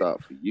when it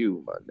stops for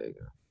you, my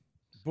nigga.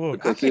 Boy,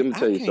 let me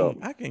tell you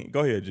something. I can't.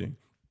 Go ahead, Gene.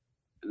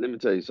 Let me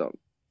tell you something.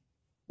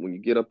 When you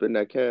get up in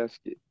that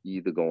casket, you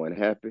either going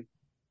happy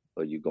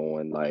or you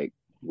going like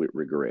with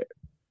regret.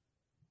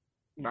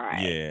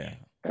 Right. Yeah,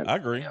 I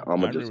agree.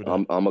 I'm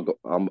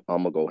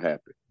gonna go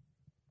happy.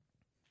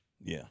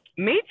 Yeah.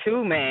 Me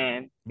too,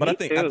 man. But I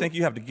think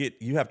you have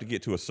to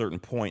get to a certain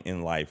point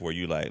in life where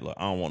you like, look,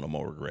 I don't want no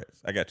more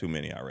regrets. I got too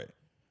many already.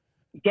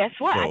 Guess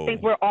what? I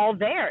think we're all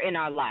there in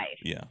our life.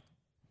 Yeah.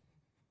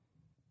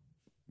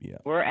 Yeah.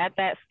 We're at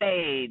that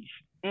stage.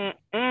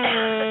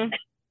 Mm-mm.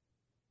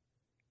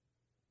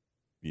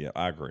 Yeah,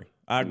 I agree.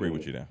 I agree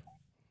with you there.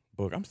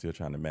 Book, I'm still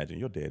trying to imagine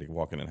your daddy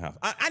walking in the house.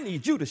 I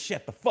need you to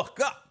shut the fuck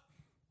up.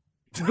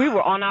 We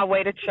were on our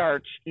way to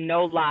church,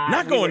 no lie.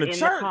 Not going to in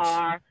church. The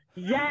car.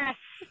 Yes.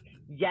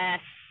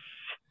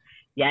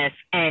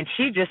 And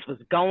she just was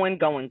going.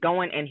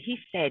 And he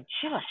said,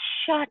 just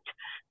shut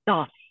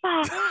the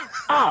fuck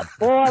up.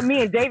 Boy,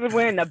 me and David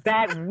were in the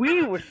back.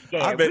 We were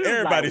scared. I bet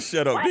everybody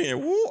shut up then.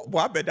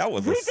 Well, I bet that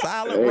was a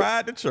silent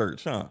ride to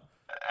church, huh?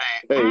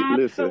 Hey,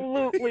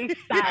 absolutely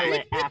listen.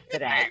 Silent after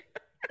that.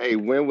 Hey,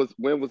 when was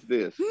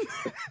this?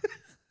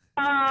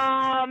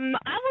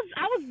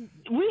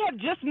 We had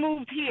just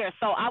moved here,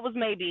 so I was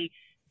maybe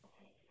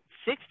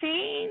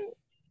 16.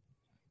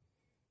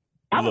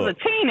 I was a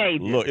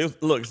teenager.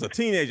 It's a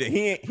teenager.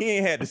 He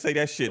ain't had to say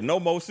that shit no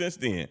more since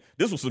then.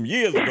 This was some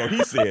years ago.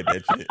 He said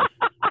that shit.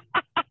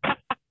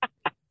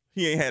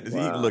 He ain't had to.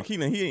 Wow.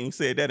 He ain't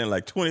said that in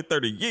like 20,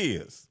 30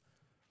 years.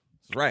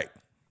 That's right.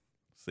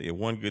 Say it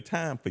one good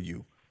time for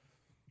you.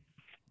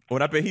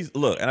 Well, I bet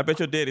and I bet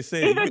your daddy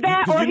said either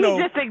that or he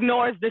just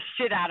ignores the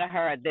shit out of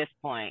her at this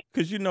point.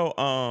 Cause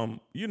y'all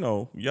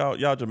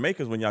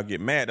Jamaicans, when y'all get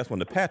mad, that's when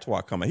the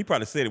patois come out. He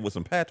probably said it with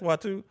some patois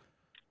too.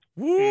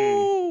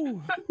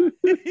 Woo!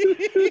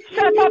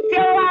 Shut up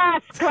your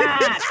ass,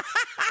 Clot.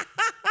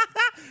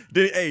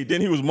 Then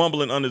he was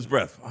mumbling under his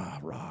breath.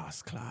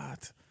 Ross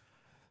Clot.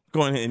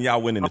 Going and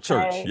y'all went in the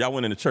church. Y'all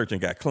went in the church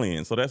and got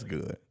cleansed. So that's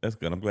good. That's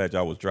good. I'm glad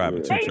y'all was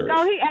driving to church.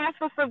 No, he asked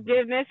for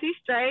forgiveness. He's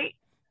straight.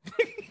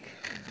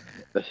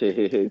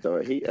 So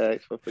he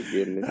asked for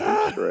forgiveness.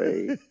 He's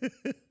straight.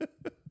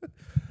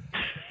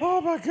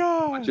 Oh my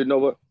God! But you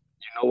know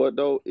what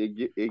though?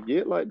 It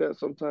get like that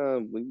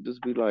sometimes when you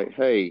just be like,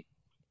 "Hey,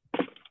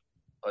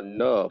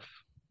 enough!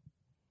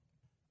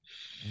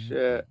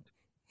 Shut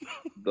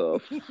the."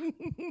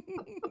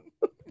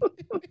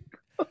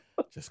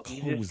 Just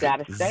close you just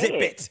gotta it. Say Zip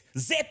it.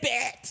 Zip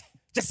it.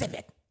 Just zip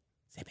it.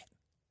 Zip it.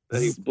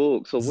 Hey,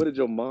 Book. So what did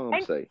your mom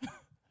say?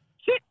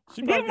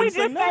 Didn't we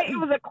just say it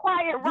was a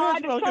quiet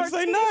ride to church?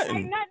 Say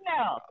nothing. Nothing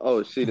Else.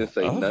 Oh, she didn't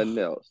say nothing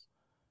else.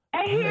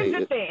 And here's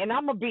the thing, and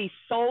I'm going to be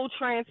so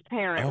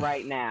transparent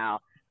right now.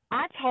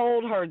 I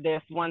told her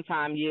this one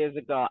time years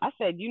ago. I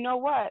said, you know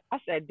what? I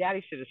said,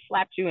 Daddy should have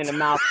slapped you in the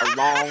mouth a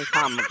long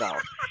time ago.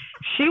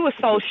 She was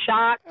so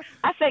shocked.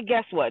 I said,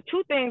 guess what?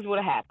 Two things would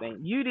have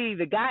happened. You'd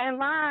either got in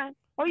line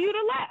or you'd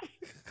have left.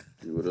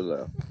 You would have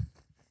left.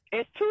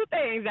 It's two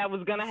things that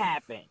was going to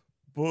happen.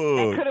 Boog.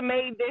 That could have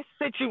made this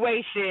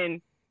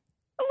situation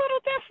a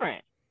little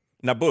different.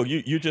 Now, Boog,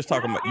 you just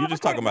talking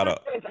about a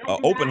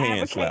open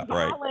hand slap,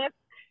 right?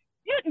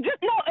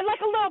 Like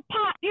a little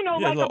pop,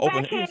 like a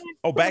backhand.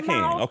 Oh,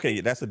 backhand.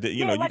 Okay, that's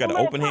you got an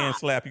open hand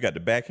slap. You got the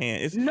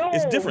backhand.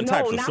 It's different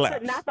types of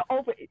slaps. Not the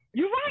open.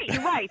 You're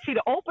right. See,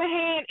 the open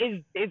hand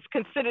is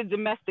considered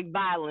domestic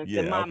violence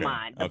in my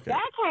mind. The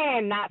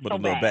backhand, not so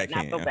bad.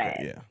 Backhand, not so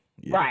bad.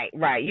 Yeah.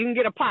 Right. You can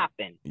get a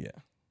popping. Yeah.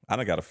 I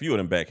done got a few of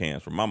them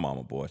backhands from my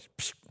mama, boy.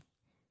 Psh,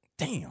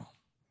 damn.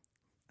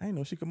 I didn't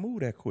know she could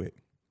move that quick.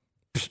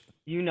 Psh.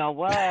 You know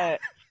what?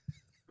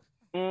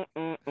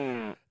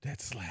 That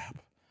slap.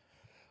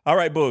 All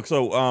right, Boog.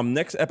 So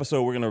next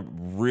episode, we're going to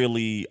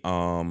really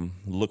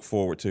look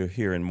forward to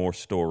hearing more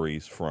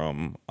stories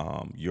from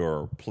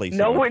your place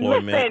of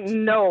employment.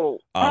 No.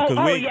 Because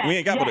we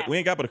ain't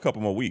got but a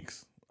couple more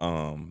weeks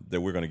that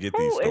we're going to get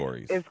these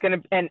stories. It's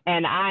going to,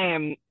 and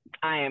I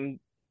am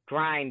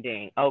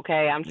grinding,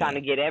 okay? I'm trying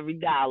to get every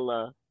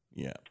dollar.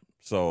 Yeah.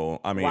 So,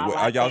 I mean,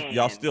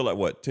 y'all still at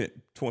what,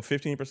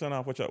 15%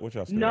 off? What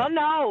y'all still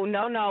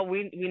No.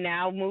 We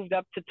now moved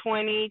up to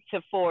 20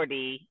 to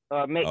 40,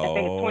 or I think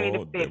it's 20 to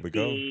 50.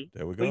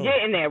 There we go.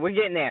 We're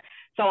getting there.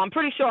 So I'm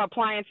pretty sure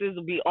appliances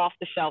will be off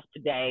the shelf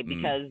today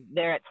because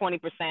they're at 20%.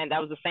 That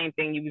was the same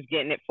thing you was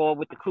getting it for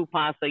with the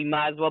coupon, so you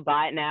might as well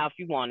buy it now if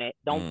you want it.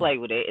 Don't play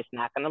with it. It's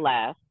not going to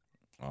last.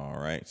 All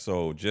right.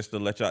 So just to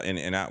let y'all,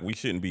 we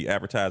shouldn't be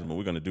advertising, but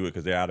we're going to do it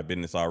because they're out of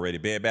business already.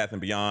 Bed Bath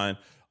 & Beyond.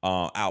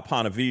 Out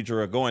Ponte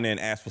Vedra, go in there and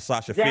ask for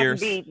Sasha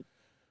Fierce.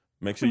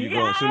 Make sure you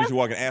go as soon as you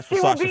walk and ask for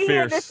Sasha Fierce.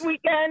 Here this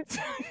weekend.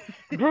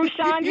 Bruce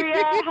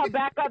Chandria, her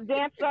backup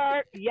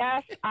dancer.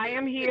 Yes, I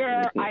am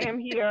here.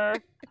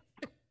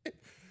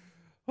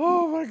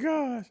 Oh my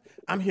gosh,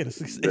 I'm here to.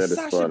 Is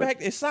Sasha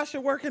back? Is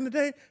Sasha working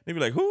today? They be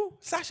like, who?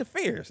 Sasha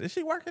Fierce. Is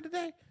she working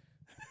today?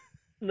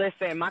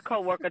 Listen, my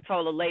coworker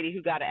told a lady who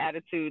got an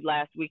attitude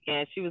last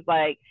weekend. She was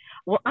like,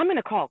 well, I'm going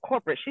to call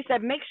corporate. She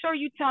said, make sure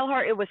you tell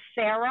her it was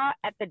Sarah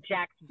at the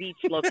Jax Beach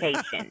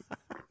location.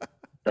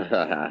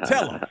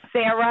 Tell her.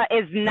 Sarah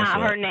is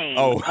not her name.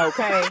 Oh.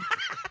 Okay?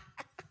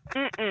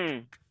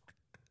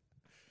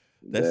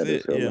 That's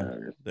it. Yeah.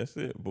 That's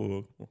it,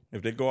 boo.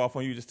 If they go off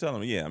on you, just tell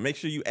them, make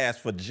sure you ask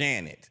for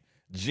Janet.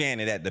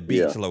 Janet at the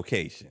beach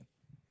location.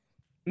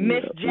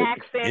 Miss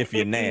Jackson, if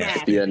you're nasty.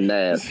 If you're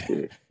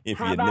nasty. If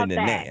you're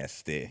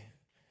nasty.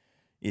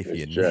 If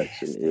you're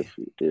nasty.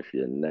 If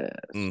you're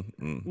nasty.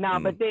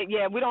 But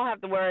we don't have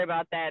to worry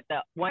about that.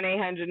 The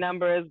 1-800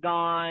 number is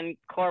gone.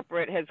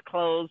 Corporate has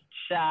closed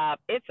shop.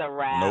 It's a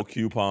wrap. No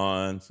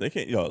coupons. They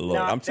can't. Look,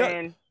 I'm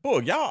telling you, boy,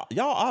 y'all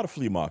out of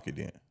flea market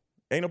then.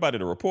 Ain't nobody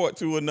to report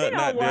to or nothing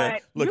out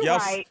there. Look,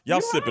 y'all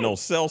sipping on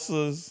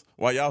seltzers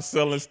while y'all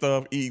selling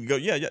stuff. Eating. Go.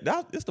 Yeah.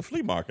 It's the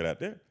flea market out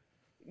there.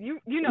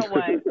 You know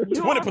what?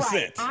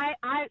 20%.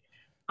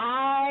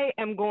 I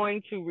am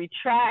going to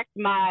retract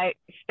my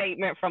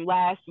statement from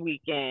last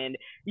weekend.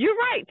 You're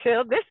right,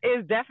 Till. This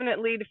is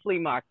definitely the flea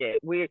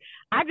market.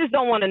 I just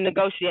don't want to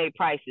negotiate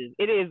prices.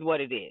 It is what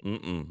it is.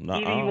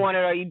 Either you want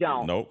it or you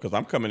don't. No, because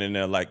I'm coming in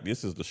there like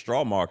this is the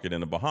straw market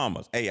in the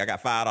Bahamas. Hey, I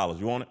got $5.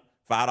 You want it?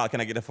 $5?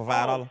 Can I get it for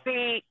 $5?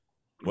 See,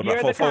 what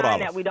about you're for $4?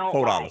 That we don't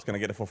 $4. like. Can I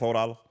get it for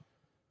 $4?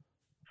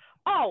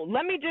 Oh,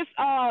 let me just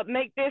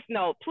make this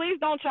note. Please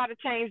don't try to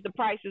change the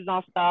prices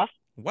on stuff.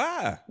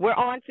 Why? We're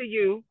on to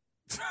you.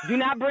 Do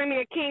not bring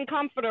me a king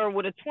comforter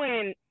with a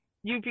twin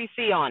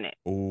UPC on it.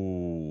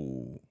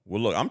 Ooh.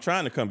 Well, look, I'm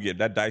trying to come get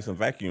that Dyson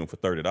vacuum for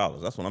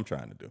 $30. That's what I'm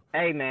trying to do.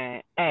 Hey,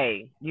 man.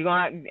 Hey,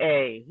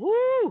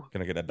 woo.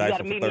 Can I get that Dyson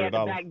for $30? You got to meet me at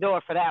the back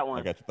door for that one.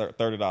 I got you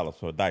 $30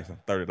 for a Dyson.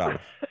 $30.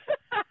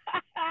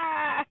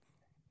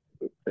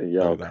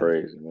 Y'all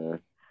crazy, man.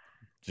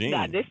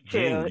 Gene,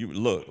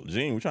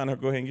 Gene, we're trying to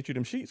go ahead and get you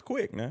them sheets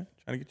quick, man.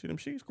 Trying to get you them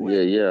sheets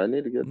quick. Yeah. I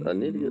need to get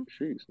the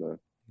sheets now.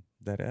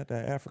 That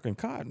African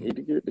cotton. Need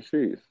to get the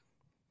sheets.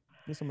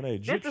 Get some of that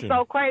Egyptian. This is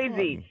so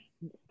crazy.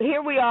 Cotton.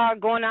 Here we are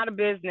going out of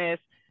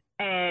business,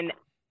 and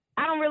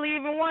I don't really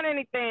even want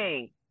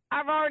anything.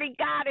 I've already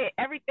got it.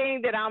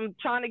 Everything that I'm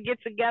trying to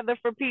get together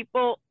for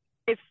people,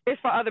 it's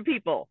for other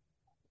people.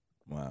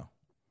 Wow.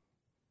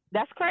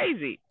 That's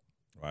crazy.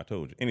 Well, I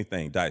told you.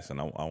 Anything Dyson,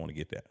 I want to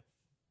get that.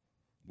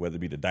 Whether it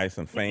be the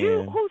Dyson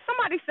fan.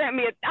 Somebody sent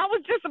me I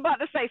was just about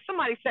to say,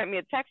 somebody sent me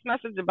a text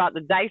message about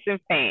the Dyson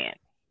fan.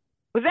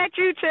 Was that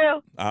you,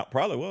 Chill?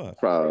 Probably was.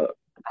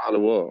 Probably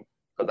was.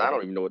 Because I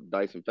don't even know what the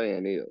Dyson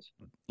fan is.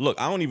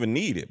 Look, I don't even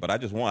need it, but I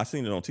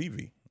seen it on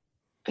TV.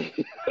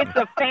 It's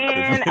a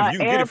fan, if you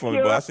can get it for me,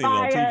 but I seen it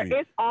on TV.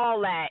 It's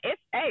all that.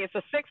 It's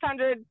a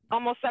 $600,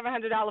 almost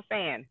 $700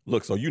 fan.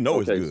 Look, so you know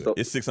it's good. So,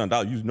 it's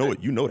 $600. You know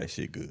it. You know that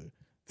shit good.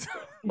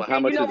 But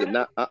how much is it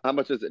now? How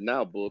much is it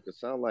now, Book? It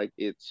sounds like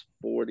it's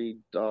 $40.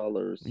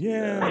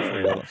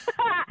 Yeah.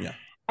 Yeah.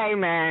 Hey,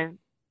 man.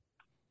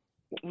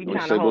 We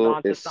trying to hold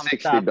on to some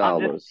 $60.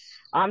 Stuff.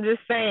 I'm just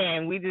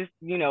saying, we trying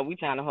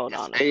to hold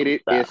on to some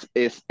stuff.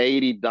 It's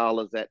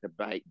 $80 at the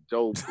back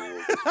door.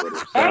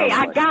 Hey,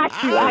 I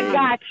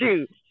got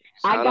you.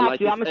 I'm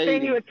gonna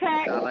send you a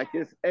text. Sound like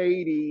it's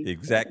 80.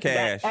 Exact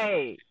cash.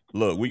 Hey.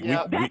 Look, we can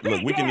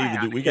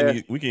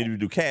either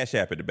do Cash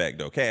App at the back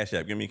door. Cash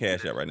App, give me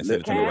Cash App right now.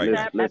 Send it to me right now.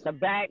 Cash App at the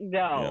back door.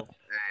 Yeah.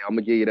 Hey, I'm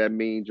gonna give you that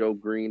Mean Joe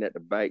Green at the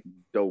back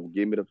door.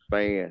 Give me the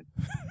fan.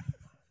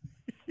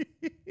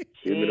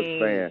 Give me the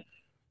fan.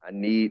 I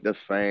need the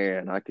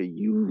fan. I could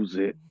use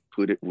it.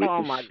 Put it with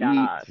Oh the my sheets.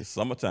 God. It's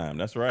summertime.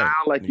 That's right.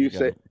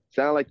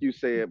 Sound like you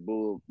said,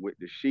 Bull, with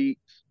the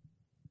sheets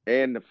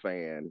and the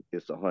fan,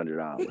 it's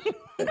 $100.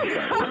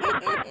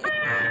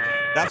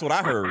 That's what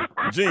I heard,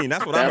 Gene.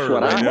 That's what I That's heard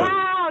what I right heard. now.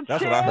 Wow,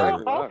 That's what I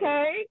heard.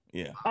 Okay.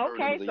 Yeah.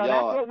 Okay, so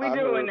that's what we're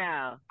doing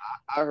now.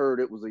 I heard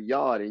it was a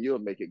yard, and you'll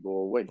make it go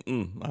away.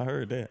 I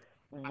heard that.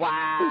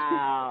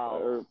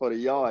 Wow. For the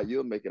yard,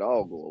 you'll make it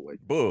all go away.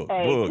 Bug.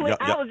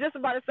 I was just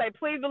about to say,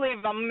 please believe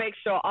I'm gonna make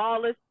sure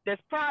all of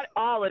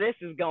this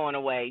is going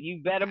away.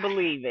 You better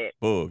believe it.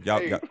 Bug. Y'all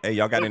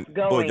got any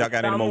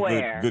more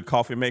good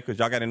coffee makers?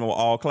 Y'all got any more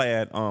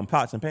all-clad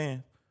pots and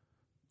pans?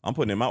 I'm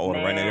putting in my order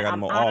right now. You got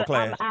any more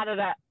all-clad?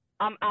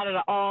 I'm out of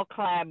the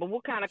all-clad, but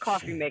what kind of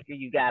coffee maker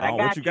you got? I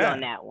got you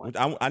on that one.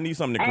 I need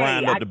something to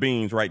grind up the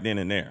beans right then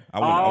and there. I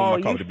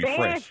want my coffee to be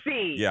fresh.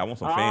 Yeah, I want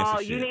some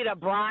fancy shit. Oh, you need a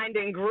grind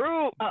and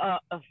brew.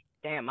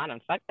 Damn, I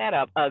done fucked that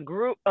up. A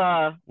group.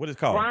 What is it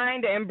called?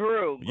 Grind and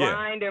brew. Yeah.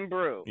 Grind and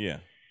brew. Yeah.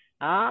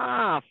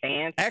 Ah,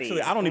 fancy.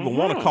 Actually, I don't even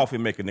want a coffee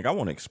maker, nigga. I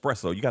want an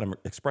espresso. You got an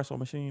espresso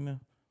machine now?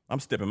 I'm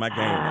stepping my game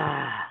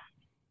up.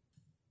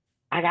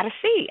 I gotta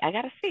see.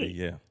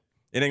 Yeah.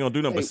 It ain't gonna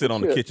do nothing but sit on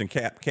the kitchen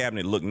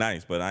cabinet, look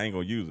nice, but I ain't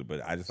gonna use it.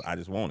 But I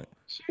just want it.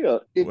 Sure.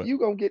 If you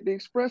gonna get the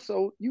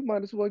espresso, you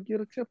might as well get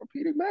a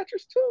Tempur-Pedic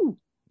mattress too.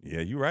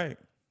 Yeah, you're right.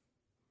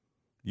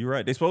 You're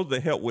right. They're supposed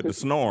to help with the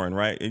snoring,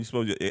 right? And you're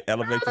supposed to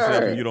elevate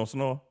yourself when you don't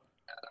snore.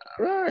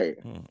 Right.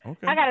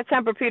 Okay. I got a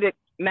Tempur-Pedic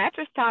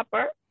mattress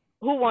topper.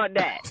 Who want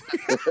that?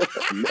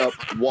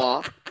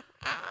 Wah.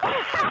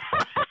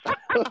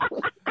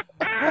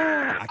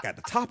 I got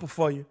the topper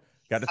for you.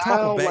 Got the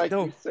topper back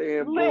though. You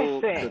saying,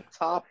 Bull, the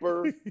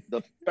topper,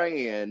 the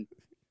fan,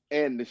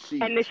 and the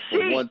sheet.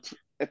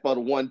 For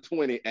the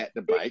 120 at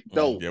the back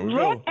door.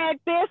 Look at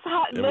this.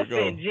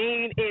 Listen,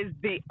 Gene is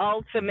the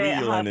ultimate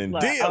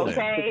hustler.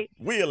 Okay?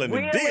 Wheeling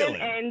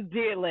and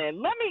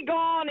dealing. Let me go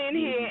on in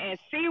here and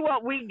see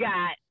what we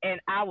got, and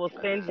I will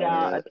send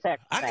y'all a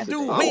text. I can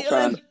do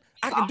wheeling.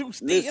 I can do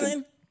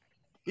stealing.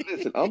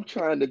 Listen, I'm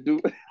trying to do.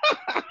 Listen,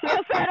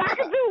 I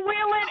can do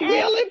wheeling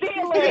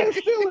and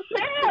stealing.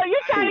 Hell,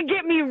 you're trying to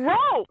get me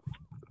roped.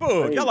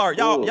 Bug, y'all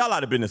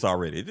out of business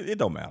already. It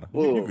don't matter.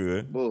 You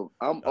good. Bug,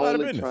 I'm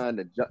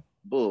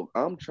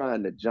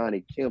trying to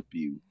Johnny Kemp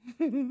you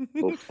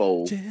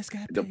before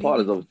the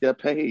parties over there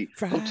paid.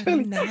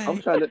 I'm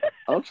trying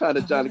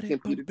to Johnny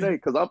Kemp you today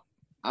because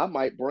I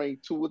might bring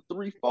 2 or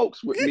 3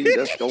 folks with me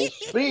that's gonna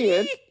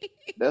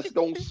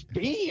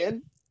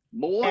spend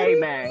more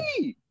than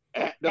me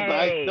at the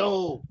back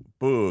door.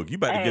 Bug, you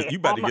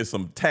about to get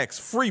some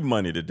tax-free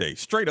money today.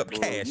 Straight up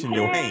cash in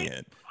your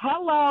hand.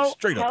 Hello.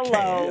 Straight up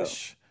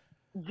cash.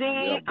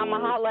 Gene, I'ma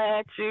holla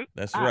at you.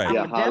 That's right.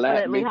 I'ma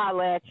definitely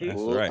holla at you.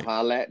 That's right.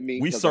 Holla at me.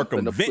 We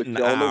circumventing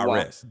the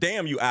IRS.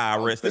 Damn you,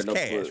 IRS. That's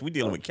cash. We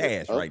dealing with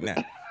cash right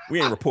now. We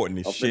ain't reporting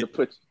this shit.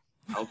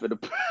 I'm finna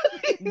put.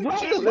 Wait,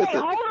 hold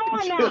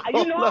on now.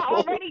 You know I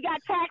already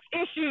got tax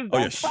issues.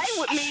 Don't play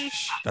with me.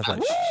 That's right.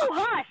 Woo,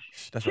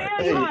 hush. That's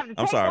right.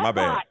 I'm sorry. My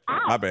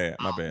bad.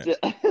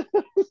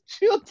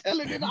 She'll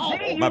telling it all.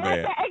 Gene, my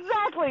bad.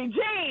 Exactly,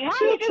 Gene.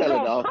 How you just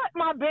gonna put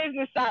my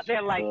business out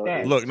there like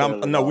that? Look,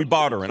 no, we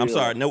bartering. I'm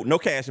sorry. No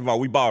cash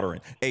involved. We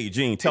bartering. Hey,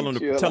 Gene, tell them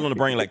to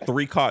bring like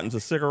 3 cartons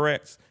of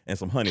cigarettes and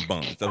some honey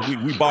buns.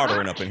 We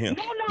bartering up in here.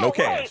 No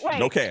cash. Wait.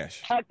 No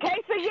cash. A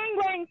case of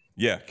Yingling.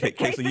 Yeah,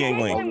 case of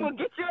Yingling. Will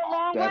get you a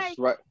long way. That's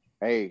right.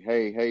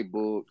 Hey,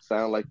 Bull.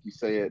 Sound like you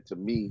said to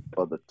me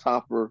for the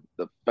topper,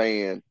 the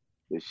fan,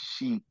 the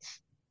sheets,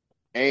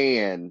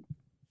 and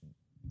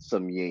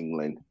some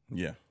Yingling.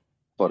 Yeah.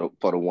 For the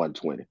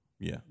 120.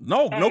 Yeah.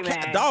 No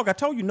cash. Dog, I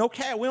told you no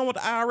cash. We don't want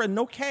the IRS,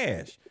 no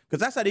cash. Because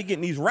that's how they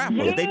getting these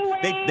rappers.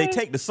 They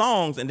take the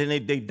songs and then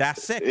they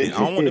dissect it. I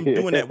don't want them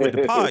doing that with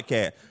the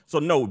podcast. So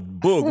no,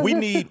 Boog, we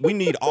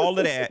need all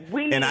of that.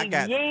 I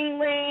got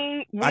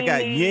Yingling. I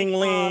got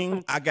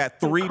Yingling. I got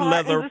 3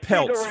 leather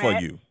pelts for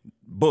you.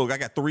 Boog, I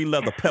got 3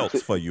 leather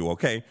pelts for you,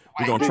 okay?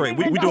 We're going to trade.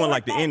 We doing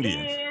like the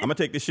Indians. I'm going to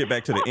take this shit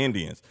back to the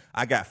Indians.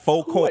 I got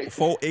 4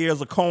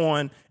 ears of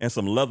corn and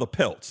some leather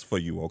pelts for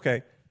you,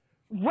 okay?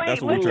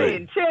 Wait,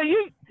 listen, Chill,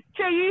 you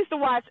used to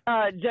watch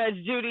Judge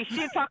Judy.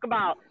 She'd talk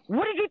about,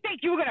 what did you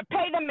think you were going to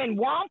pay them in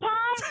wampum?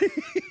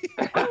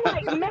 I'm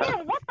like,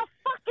 man, what the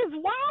fuck is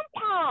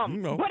wampum?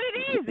 You know, but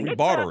it is. We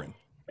bartering.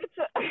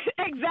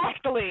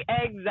 Exactly.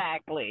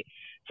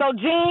 So,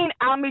 Gene,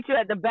 I'll meet you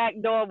at the back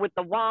door with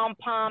the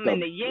wampum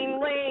and the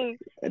Yingling.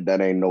 And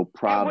that ain't no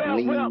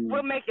problem.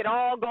 We'll make it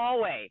all go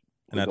away.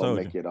 And I told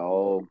you, it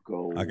all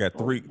go. I got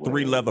three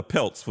leather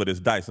pelts for this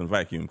Dyson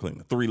vacuum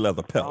cleaner. 3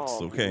 leather pelts,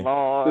 okay?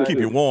 Lord. Keep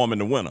you warm in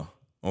the winter,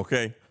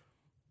 okay?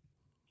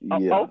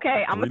 Yeah.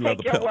 Okay, I'm gonna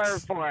take your word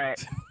for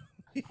it.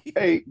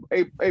 hey,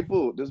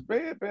 Boo, does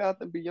Bed Bath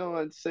 &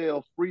 Beyond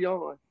sell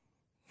Freon?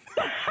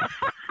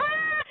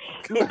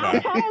 I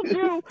told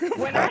you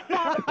when I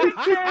saw the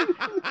pictures,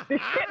 the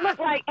shit looked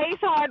like Ace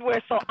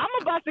Hardware. So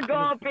I'm about to go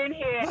up in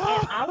here and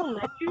I will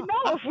let you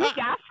know if we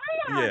got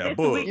Freon this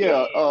weekend.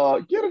 Yeah,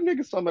 get a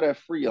nigga some of that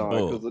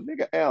Freon because a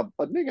nigga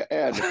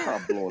air in the car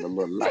blowing a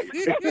little light.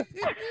 Get a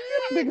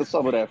nigga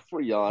some of that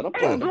Freon. I'm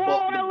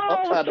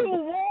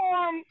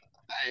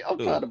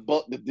trying to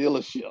buck the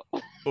dealership.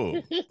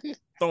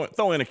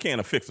 Throw in a can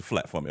of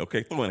Fix-A-Flat for me,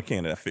 okay? Throw in a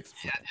can of that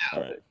Fix-A-Flat.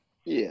 All right.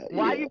 Yeah.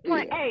 Why you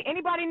playing? Yeah. Hey,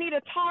 anybody need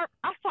a tarp?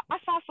 I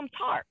saw some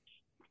tarps.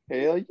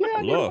 Hell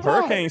yeah. Look,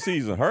 hurricane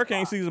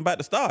season about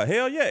to start.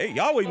 Hell yeah. Hey,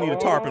 you always need a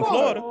tarp in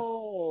Florida.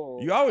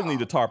 You always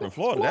need a tarp in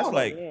Florida. That's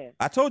like,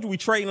 I told you we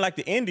trading like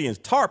the Indians.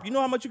 Tarp. You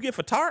know how much you get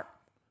for tarp?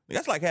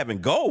 That's like having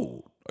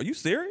gold. Are you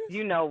serious?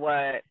 You know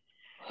what?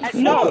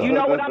 No, you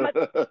know what I'm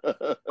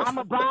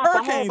a buy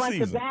a whole bunch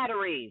of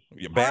batteries.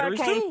 Your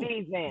batteries Hurricane too.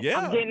 Season. Yeah.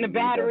 I'm getting the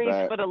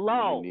batteries for the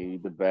low. We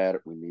need the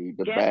batteries.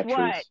 Guess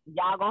what?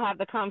 Y'all gonna have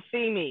to come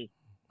see me.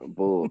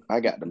 Bull,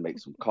 I got to make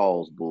some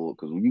calls, Bull,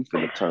 because you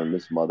finna turn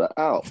this mother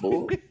out,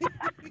 Bull.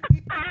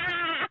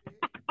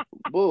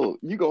 Bull,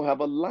 you gonna have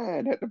a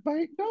line at the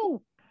bank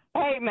door.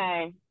 Hey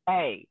man,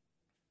 hey.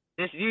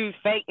 Just use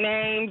fake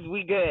names.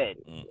 We good.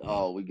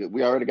 Oh, we good.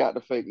 We already got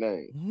the fake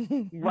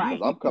name. Right.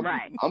 I'm coming.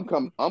 Right.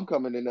 I'm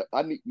coming in.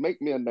 I need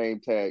make me a name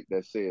tag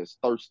that says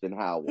Thurston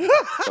Howell.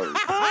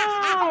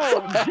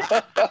 Oh,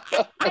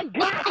 I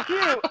got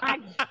you.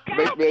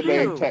 Make me a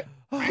name tag.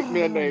 Make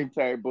me a name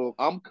tag, boo.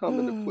 I'm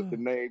coming to put the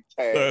name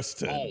tag.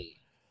 Thurston. Hey.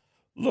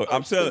 Look,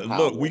 I'm telling you,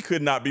 look, we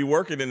could not be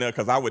working in there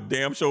because I would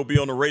damn sure be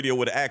on the radio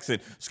with an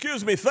accent.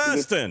 Excuse me,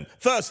 Thurston.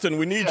 Thurston,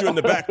 we need you in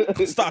the back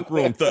stock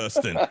room,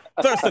 Thurston.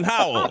 Thurston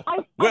Howell,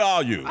 where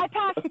are you? I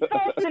passed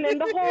Thurston in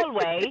the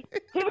hallway.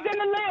 He was in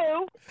the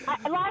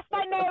loo. Last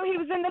I know, he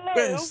was in the loo.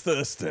 Where's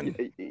Thurston?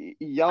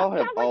 Y'all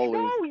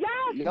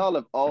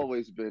have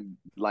always been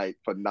like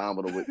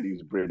phenomenal with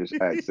these British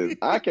accents.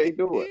 I can't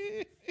do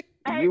it.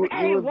 You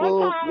and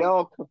Bull,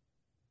 y'all.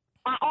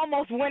 I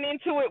almost went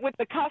into it with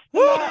the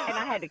customer, and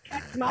I had to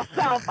catch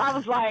myself. I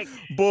was like,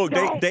 "Bull,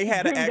 they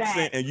had an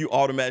accent, and you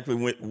automatically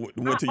went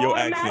to your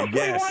accent."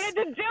 Yes, wanted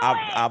to do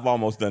I've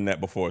almost done that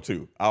before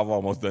too.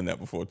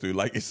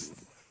 Like it's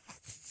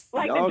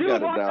like y'all the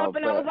dude walked up,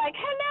 pat. and I was like,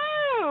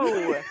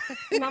 "Hello,"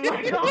 and I'm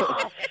like,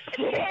 "Oh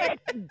shit,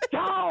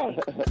 don't!"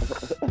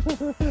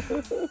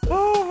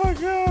 Oh my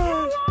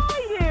god! How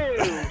are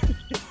you?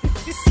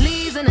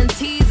 Sleazing and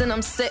teasing,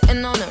 I'm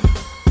sitting on him.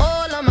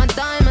 All of my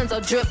diamonds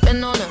are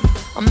dripping on him.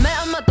 I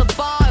met him at the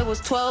bar, I was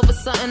 12 or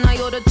something. I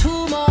ordered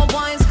 2 more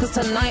wines, cause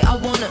tonight I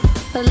want him.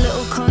 A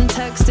little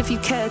context if you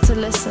care to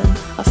listen.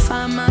 I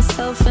find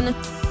myself in a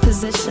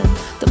position.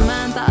 The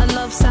man that I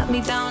love sat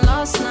me down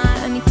last night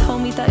and he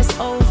told me that it's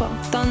over,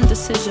 done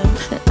decision.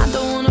 And I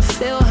don't wanna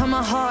feel how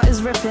my heart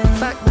is ripping. In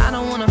fact, I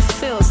don't wanna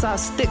feel, so I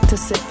stick to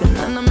sipping.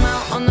 And I'm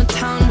out on the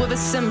town with a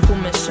simple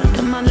mission.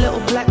 In my little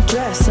black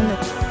dress and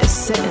it's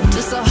sitting.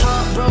 Just a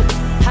heartbroken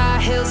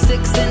high heel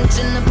 6-inch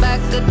in the back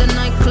of the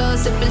nightclub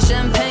sipping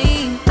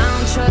champagne. I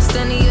don't trust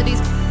any of these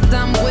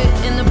I'm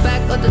with in the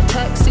back of the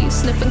taxi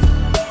sniffing.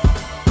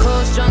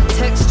 Calls, drunk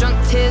texts, drunk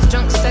tears,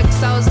 drunk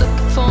sex. I was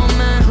looking for a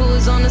man who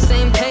was on the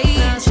same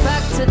page.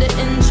 Back to the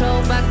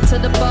intro, back to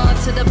the bar,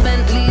 to the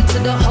Bentley, to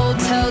the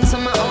hotel, to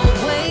my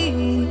old way.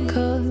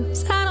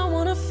 Cause I don't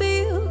wanna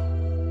feel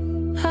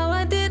how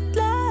I did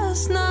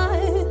last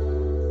night.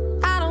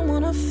 I don't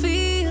wanna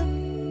feel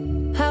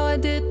how I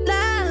did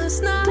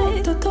last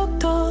night.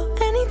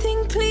 Doctor,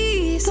 anything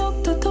please.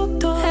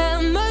 Doctor,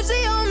 have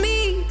mercy on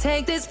me.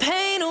 Take this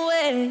pain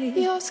away.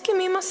 You're asking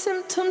me my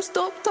symptoms,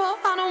 doctor.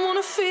 I don't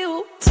wanna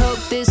feel. Talk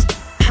this,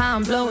 how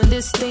I'm blowing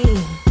this steam.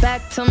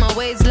 Back to my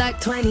ways like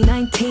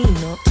 2019.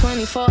 Or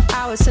 24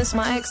 hours since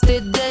my ex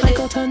did dead. I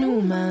got a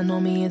new man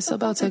on me, it's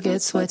about to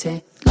get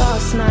sweaty.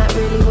 Last night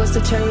really was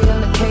the cherry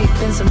on the cake.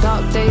 Been some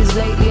dark days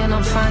lately and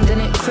I'm finding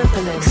it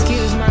crippling.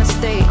 Excuse my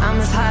state, I'm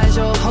as high as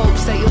your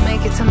hopes that you'll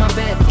make it to my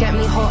bed. Get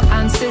me hot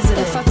and sizzling.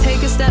 If I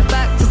take a step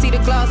back to see the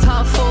glass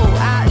half full,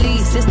 at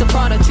least it's the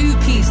Prada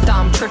 2-piece that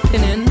I'm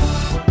tripping in.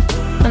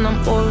 And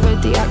I'm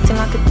already acting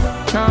like a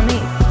know what I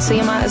mean? So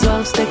you might as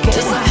well stick it.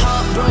 Just a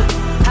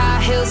heartbroken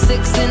high heel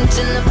 6-inch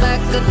in the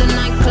back of the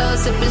nightclub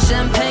sipping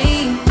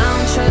champagne. I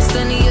don't trust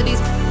any of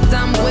these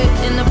I'm with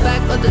in the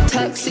back of the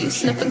taxi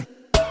sniffing.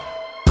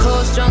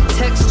 Calls, drunk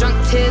texts, drunk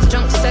tears,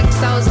 drunk sex.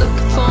 I was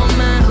looking for a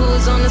man who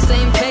was on the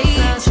same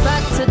page.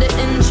 Back to the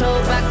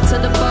intro, back to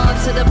the bar,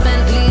 to the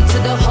Bentley, to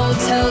the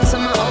hotel, to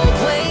my old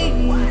way.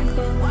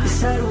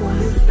 Yes, I don't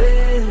wanna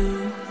feel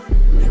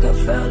like I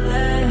felt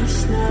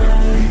last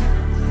night.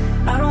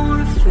 I don't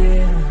wanna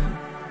feel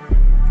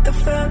like I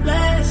felt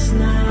last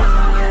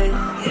night.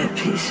 Yeah,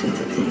 peace with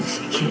the things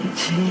you can't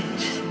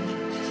change.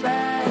 I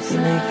was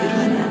naked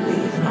when I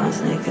leave and I was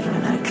naked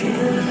when I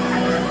came.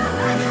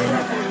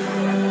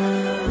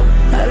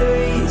 Out of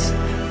reach,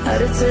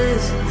 out of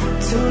touch,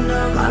 too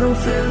numb, I don't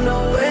feel no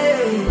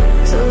way.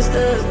 So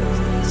stuck,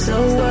 so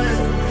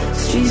what?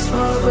 Street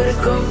smart, but it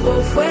go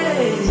both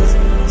ways.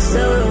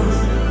 So,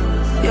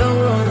 you're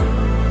wrong,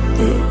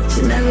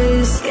 you never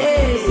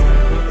escape.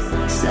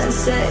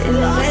 Sunset in the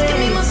Lost, give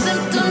me my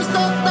symptoms,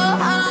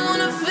 doctor.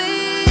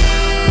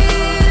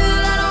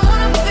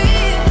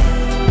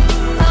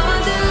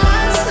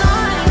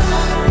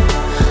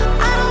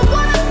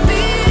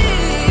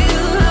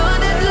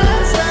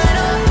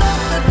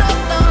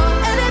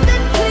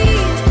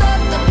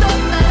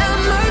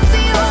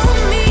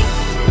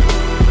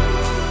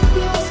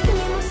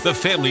 The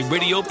Family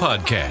Radio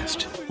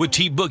Podcast with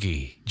T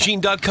Boogie,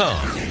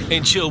 Gene.com,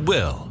 and Chill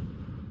Will.